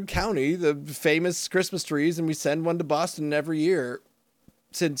Lunenburg County, the famous Christmas trees, and we send one to Boston every year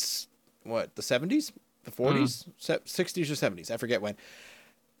since what, the 70s, the 40s, 60s or 70s, I forget when.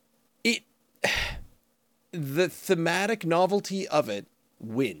 The thematic novelty of it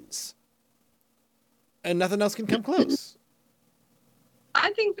wins, and nothing else can come close.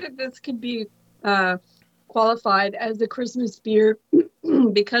 I think that this could be qualified as a Christmas beer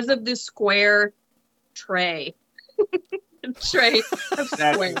because of this square tray. Tray of That's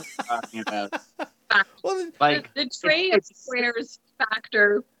squares. what I'm talking about. Well, Like The tray of squares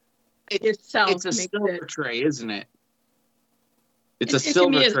factor itself it's a makes silver it. tray, isn't it? It's a It can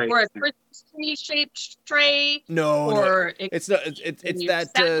silver be tray. or a Christmas tree shaped tray. no, Or it's not. It's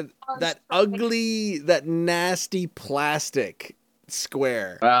that Santa Claus that tray. ugly, that nasty plastic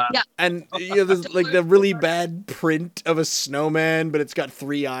square. Yeah. And there's like the really bad print of a snowman, but it's got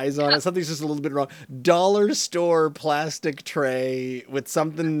 3 eyes on it. Something's just a little bit wrong. Dollar store plastic tray with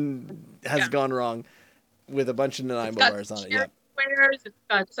something has gone wrong with a bunch of Nanaimo bars on it. Yeah. Squares. It's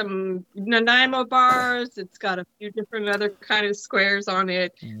got some Nanaimo bars. It's got a few different other kind of squares on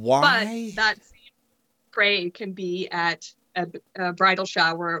it. Why? But that same tray can be at a bridal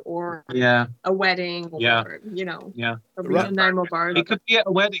shower or Yeah. a wedding or Yeah. a Right. Nanaimo bar. It could be at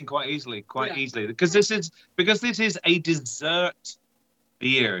a wedding quite easily, because this is a dessert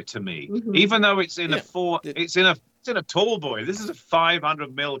beer to me. Mhm. Even though it's in Yeah. it's in a tall boy. This is a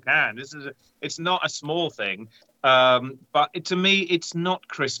 500 ml can. It's not a small thing. But to me, it's not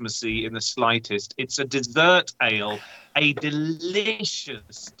Christmassy in the slightest. It's a dessert ale, a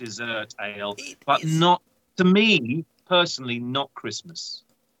delicious dessert ale, but not, to me personally, not Christmas.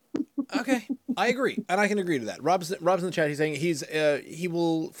 Okay, I agree, and I can agree to that. Rob's in the chat. He's saying he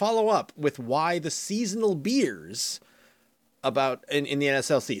will follow up with why the seasonal beers about in the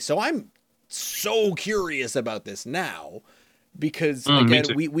NSLC. So I'm so curious about this now because Me again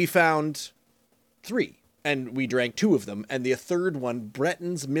too. we found 3 and we drank 2 of them, and the third one,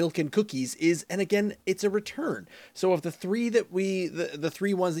 Breton's Milk and Cookies, is, and again, it's a return. So of the 3 that the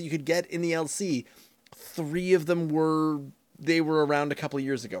 3 ones that you could get in the LC, 3 of them were around a couple of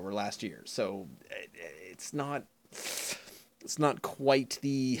years ago or last year. So it's not quite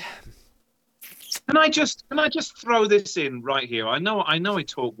the. Can I just throw this in right here? I know I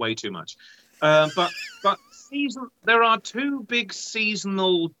talk way too much, but there are 2 big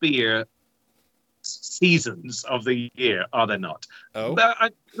seasonal beer seasons of the year, are there not? Oh,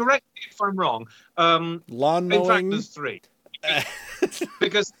 correct me if I'm wrong. Lawn mowing. In fact, there's 3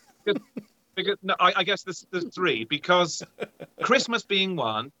 because no, I guess there's 3 because Christmas being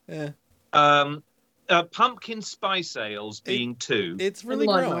 1, pumpkin spice ales being 2. It's really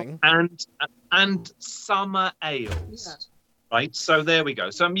growing, and summer ales. Yeah. Right, so there we go.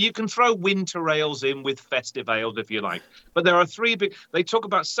 So you can throw winter ales in with festive ales if you like, but there are 3 big. They talk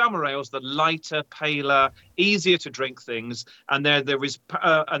about summer ales, the lighter, paler, easier to drink things, and there is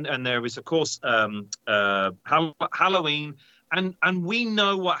and there is of course Halloween, and we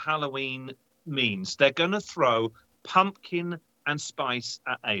know what Halloween means. They're going to throw pumpkin and spice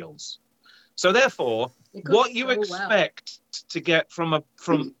at ales. So therefore, what you expect to get from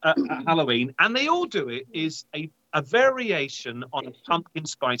Halloween, and they all do it, is a variation on a pumpkin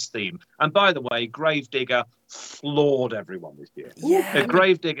spice theme. And by the way, Gravedigger floored everyone this year. Yeah.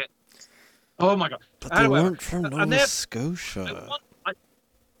 Gravedigger. Oh my God. But they weren't from Nova Scotia.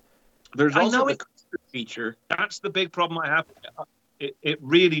 There's also the Christmas feature. That's the big problem I have. It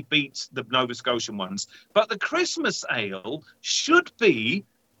really beats the Nova Scotian ones. But the Christmas ale should be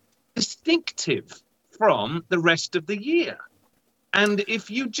distinctive from the rest of the year. And if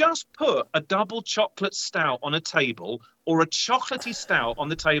you just put a double chocolate stout on a table or a chocolatey stout on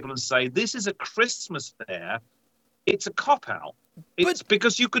the table and say, this is a Christmas fare, it's a cop-out. It's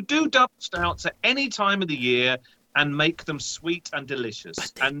because you could do double stouts at any time of the year and make them sweet and delicious.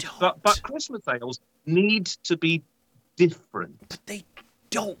 But Christmas ales need to be different. But they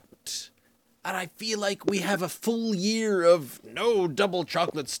don't. And I feel like we have a full year of no double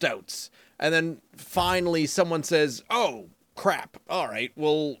chocolate stouts. And then finally someone says, oh, crap. All right.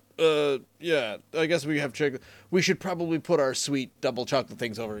 Well, yeah, I guess we have chocolate. We should probably put our sweet double chocolate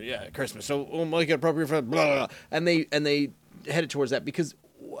things over. Yeah, Christmas. So we'll make it appropriate for blah, blah, blah. And they headed towards that because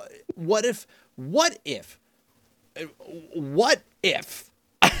what if,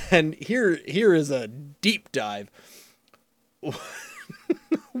 and here is a deep dive.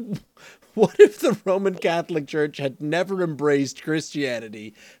 What if the Roman Catholic Church had never embraced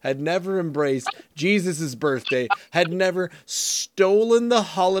Christianity, had never embraced Jesus' birthday, had never stolen the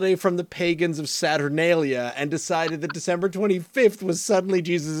holiday from the pagans of Saturnalia and decided that December 25th was suddenly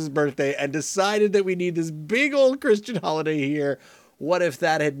Jesus' birthday and decided that we need this big old Christian holiday here? What if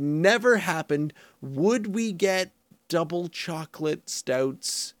that had never happened? Would we get double chocolate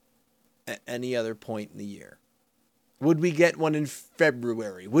stouts at any other point in the year? Would we get one in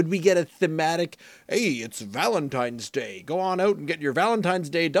February? Would we get a thematic, hey, it's Valentine's Day. Go on out and get your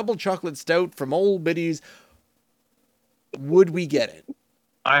Valentine's Day double chocolate stout from old Biddy's. Would we get it?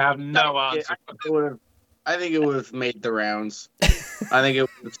 I have no answer. I think it would have made the rounds. I think it would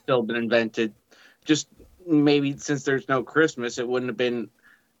have still been invented. Just maybe since there's no Christmas, it wouldn't have been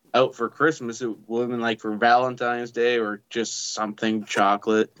out for Christmas. It would have been like for Valentine's Day or just something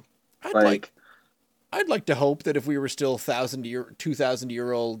chocolate. I'd like to hope that if we were still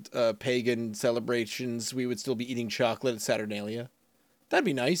 2,000-year-old pagan celebrations, we would still be eating chocolate at Saturnalia. That'd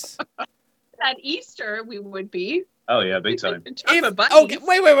be nice. At Easter, we would be. Oh yeah, big time. Okay,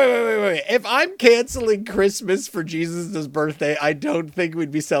 wait. If I'm canceling Christmas for Jesus' birthday, I don't think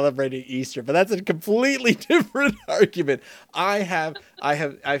we'd be celebrating Easter. But that's a completely different argument. I've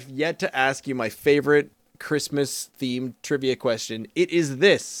yet to ask you my favorite Christmas-themed trivia question. It is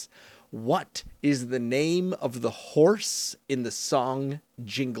this. What is the name of the horse in the song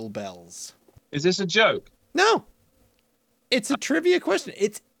Jingle Bells? Is this a joke? No. It's a trivia question.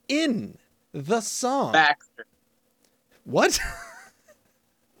 It's in the song. Baxter. What?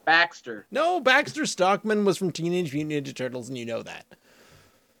 Baxter. No, Baxter Stockman was from Teenage Mutant Ninja Turtles, and you know that.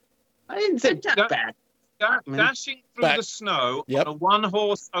 I didn't say Baxter. Dashing through the snow Yep. on a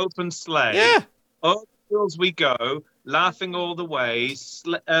one-horse open sleigh. Yeah. Over the hills we go, laughing all the way.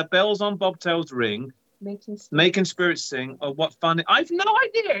 Bells on bobtails ring, making spirits sing. Oh, what fun! I've no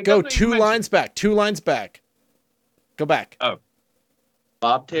idea. It Go doesn't 2 even lines back. 2 lines back. Go back. Oh.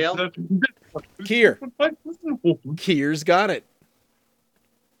 Bobtail. Keir. Keir's got it.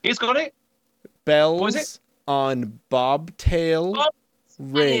 He's got it. Bells What is it? on bobtail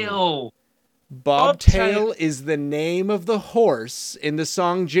ring. Tail. Bobtail is the name of the horse in the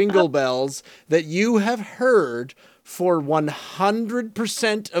song Jingle Bells that you have heard for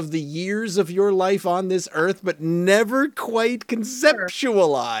 100% of the years of your life on this earth, but never quite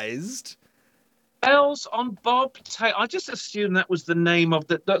conceptualized. Bells on Bobtail. I just assumed that was the name of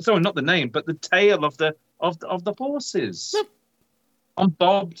the. Sorry, not the name, but the tail of the horses. Yep. On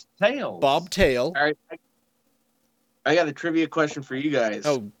Bobtail. Bobtail. All right. I got a trivia question for you guys.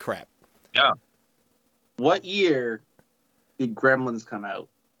 Oh, crap. Yeah. What year did Gremlins come out?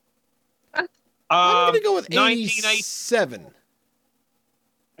 I'm going to go with 1980 87.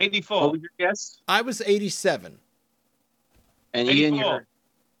 84. What was your guess? I was 87. And Ian, 84.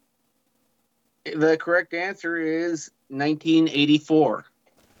 the correct answer is 1984.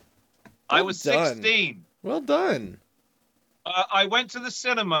 I was Well done. 16. Well done. I went to the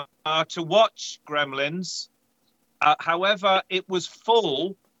cinema to watch Gremlins. However, it was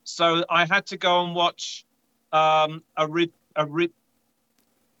full, so I had to go and watch a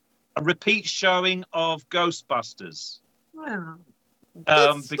repeat showing of Ghostbusters. Wow.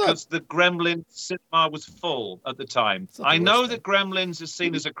 Because the Gremlins cinema was full at the time. It's not the I know worst that Gremlins is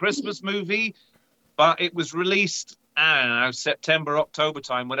seen as a Christmas movie, but it was released, I don't know, September, October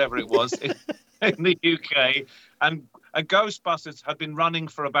time, whatever it was, in the UK. And Ghostbusters had been running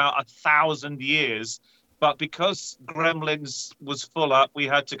for about 1,000 years. But because Gremlins was full up, we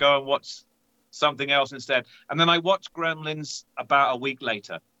had to go and watch something else instead. And then I watched Gremlins about a week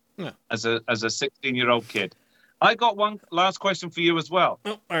later as a 16-year-old kid. I got one last question for you as well.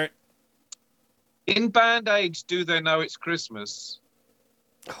 Oh, all right. In Band-Aids, Do They Know It's Christmas?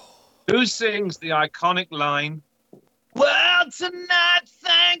 Who sings the iconic line, well, tonight,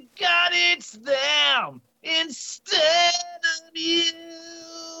 thank God it's them instead of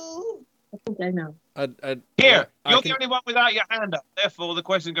you? I think I know. Here, you're the only one without your hand up. Therefore, the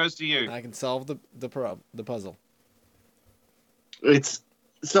question goes to you. I can solve the puzzle.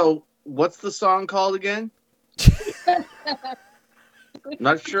 So, what's the song called again?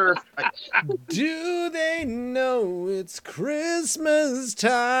 Not sure. Do they know it's Christmas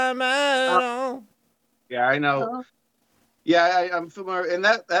time at all? Yeah, I know. Yeah, I'm familiar, and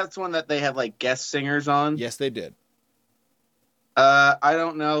that's one that they have like guest singers on. Yes, they did. I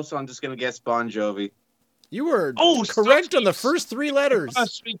don't know, so I'm just gonna guess Bon Jovi. You were correct on the first three letters.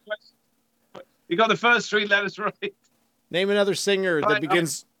 You got the first three letters right. Name another singer that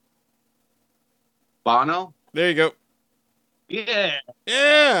begins. Bono. There you go. Yeah.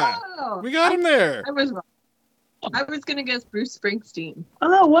 Yeah. Oh, We got him there. I was wrong. I was gonna guess Bruce Springsteen.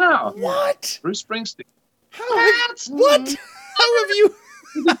 Oh wow. What? Bruce Springsteen. What? How have you?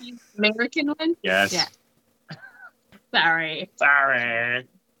 The American one? Yes. Yeah. Sorry.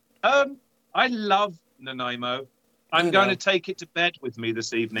 I love Nanaimo. I'm going to take it to bed with me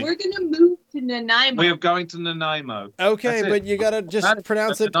this evening. We're gonna move to Nanaimo. We are going to Nanaimo. Okay, That's but it. you gotta just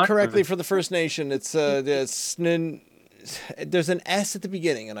pronounce it Nanaimo. correctly for the First Nation. It's there's an S at the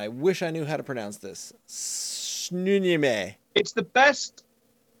beginning, and I wish I knew how to pronounce this. Snunime. It's the best.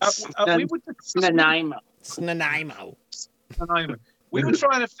 We would Nanaimo. Nanaimo. Nanaimo. We were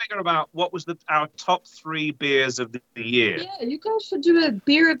trying to figure out what was our top 3 beers of the year. Yeah, you guys should do a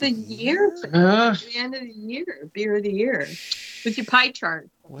beer of the year at the end of the year. Beer of the year with your pie chart.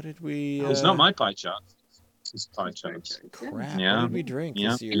 What did we? It's not my pie chart. It's pie charts. Crap. Yeah. What did we drink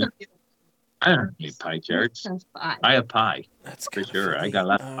Yeah. this year? I don't need pie charts. I have pie. That's For kinda sure. funny. I got a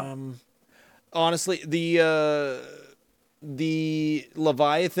lot of pie. Honestly, the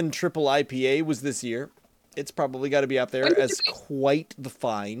Leviathan Triple IPA was this year. It's probably got to be up there as quite the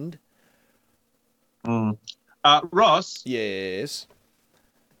find. Ross. Yes.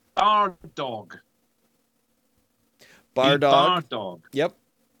 Bar Dog. Bar Dog. Bar Dog. Yep.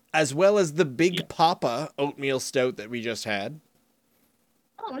 As well as the Big Papa oatmeal stout that we just had.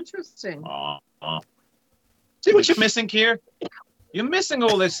 Oh, interesting. See what you're missing, Keir? You're missing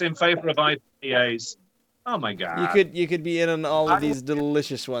all this in favor of IPAs. Oh my God. You could be in on all of these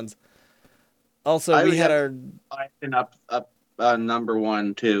delicious ones. Also, we had our up number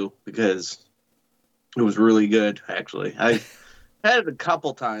 1 too, because it was really good. Actually, I had it a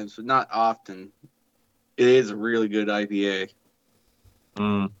couple times, but not often. It is a really good IPA.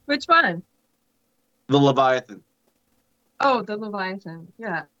 Which one? The Leviathan. Oh, the Leviathan.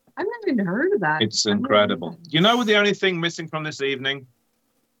 Yeah. I've never even heard of that. It's incredible. You know what the only thing missing from this evening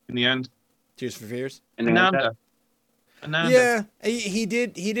in the end? Tears for Fears. Ananda. Yeah, he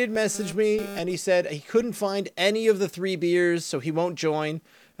did message me, and he said he couldn't find any of the 3 beers, so he won't join.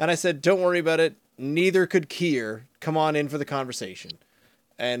 And I said, don't worry about it. Neither could Keir. Come on in for the conversation.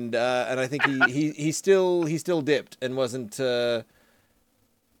 And I think he still dipped and wasn't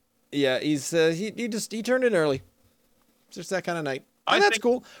Yeah, he turned in early. It's just that kind of night. And that's think-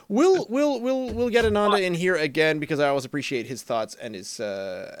 cool. We'll get Ananda in here again because I always appreciate his thoughts and his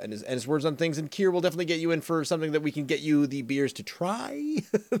words on things. And Keir will definitely get you in for something that we can get you the beers to try.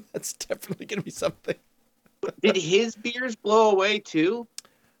 That's definitely gonna be something. Did his beers blow away too?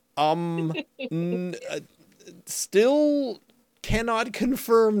 Still cannot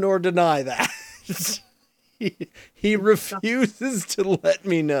confirm nor deny that. he refuses to let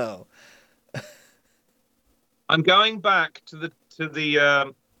me know. I'm going back to the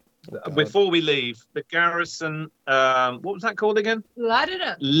before we leave, the Garrison. What was that called again? Light it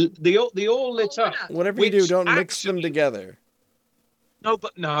up. The all lit up. Whatever you do, don't mix them together. No,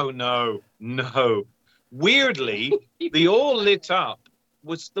 but no. Weirdly, the all lit up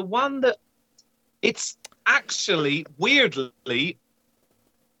was the one that it's actually weirdly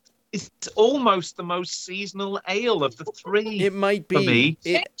it's almost the most seasonal ale of the three. It might for be.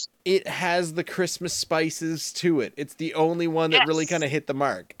 me. It has the Christmas spices to it. It's the only one that really kind of hit the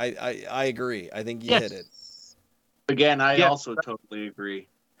mark. I agree. I think you hit it. Again, I also totally agree.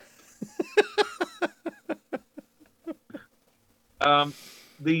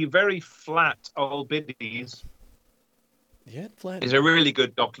 The very flat old Biddy's Yeah, flat. is a really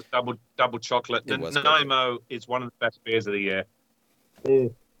good double chocolate. It was Nanaimo is one of the best beers of the year.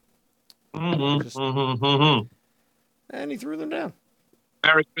 And he threw them down.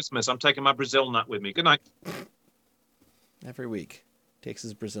 Merry Christmas. I'm taking my Brazil nut with me. Good night. Every week. Takes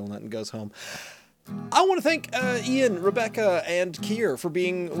his Brazil nut and goes home. I want to thank Ian, Rebecca, and Keir for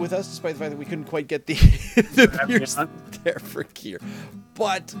being with us, despite the fact that we couldn't quite get the beers there for Keir.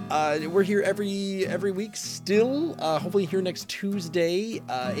 But we're here every week still. Hopefully here next Tuesday,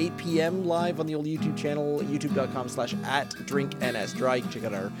 8 p.m. live on the old YouTube channel, youtube.com/@drinknsdry. You can check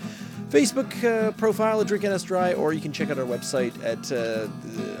out our Facebook profile at drinknsdry, or you can check out our website at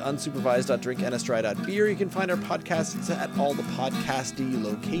unsupervised.drinknsdry.beer. You can find our podcasts at all the podcasty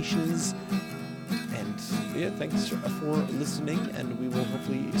locations. And yeah, thanks for listening, and we will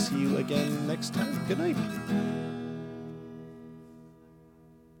hopefully see you again next time. Good night.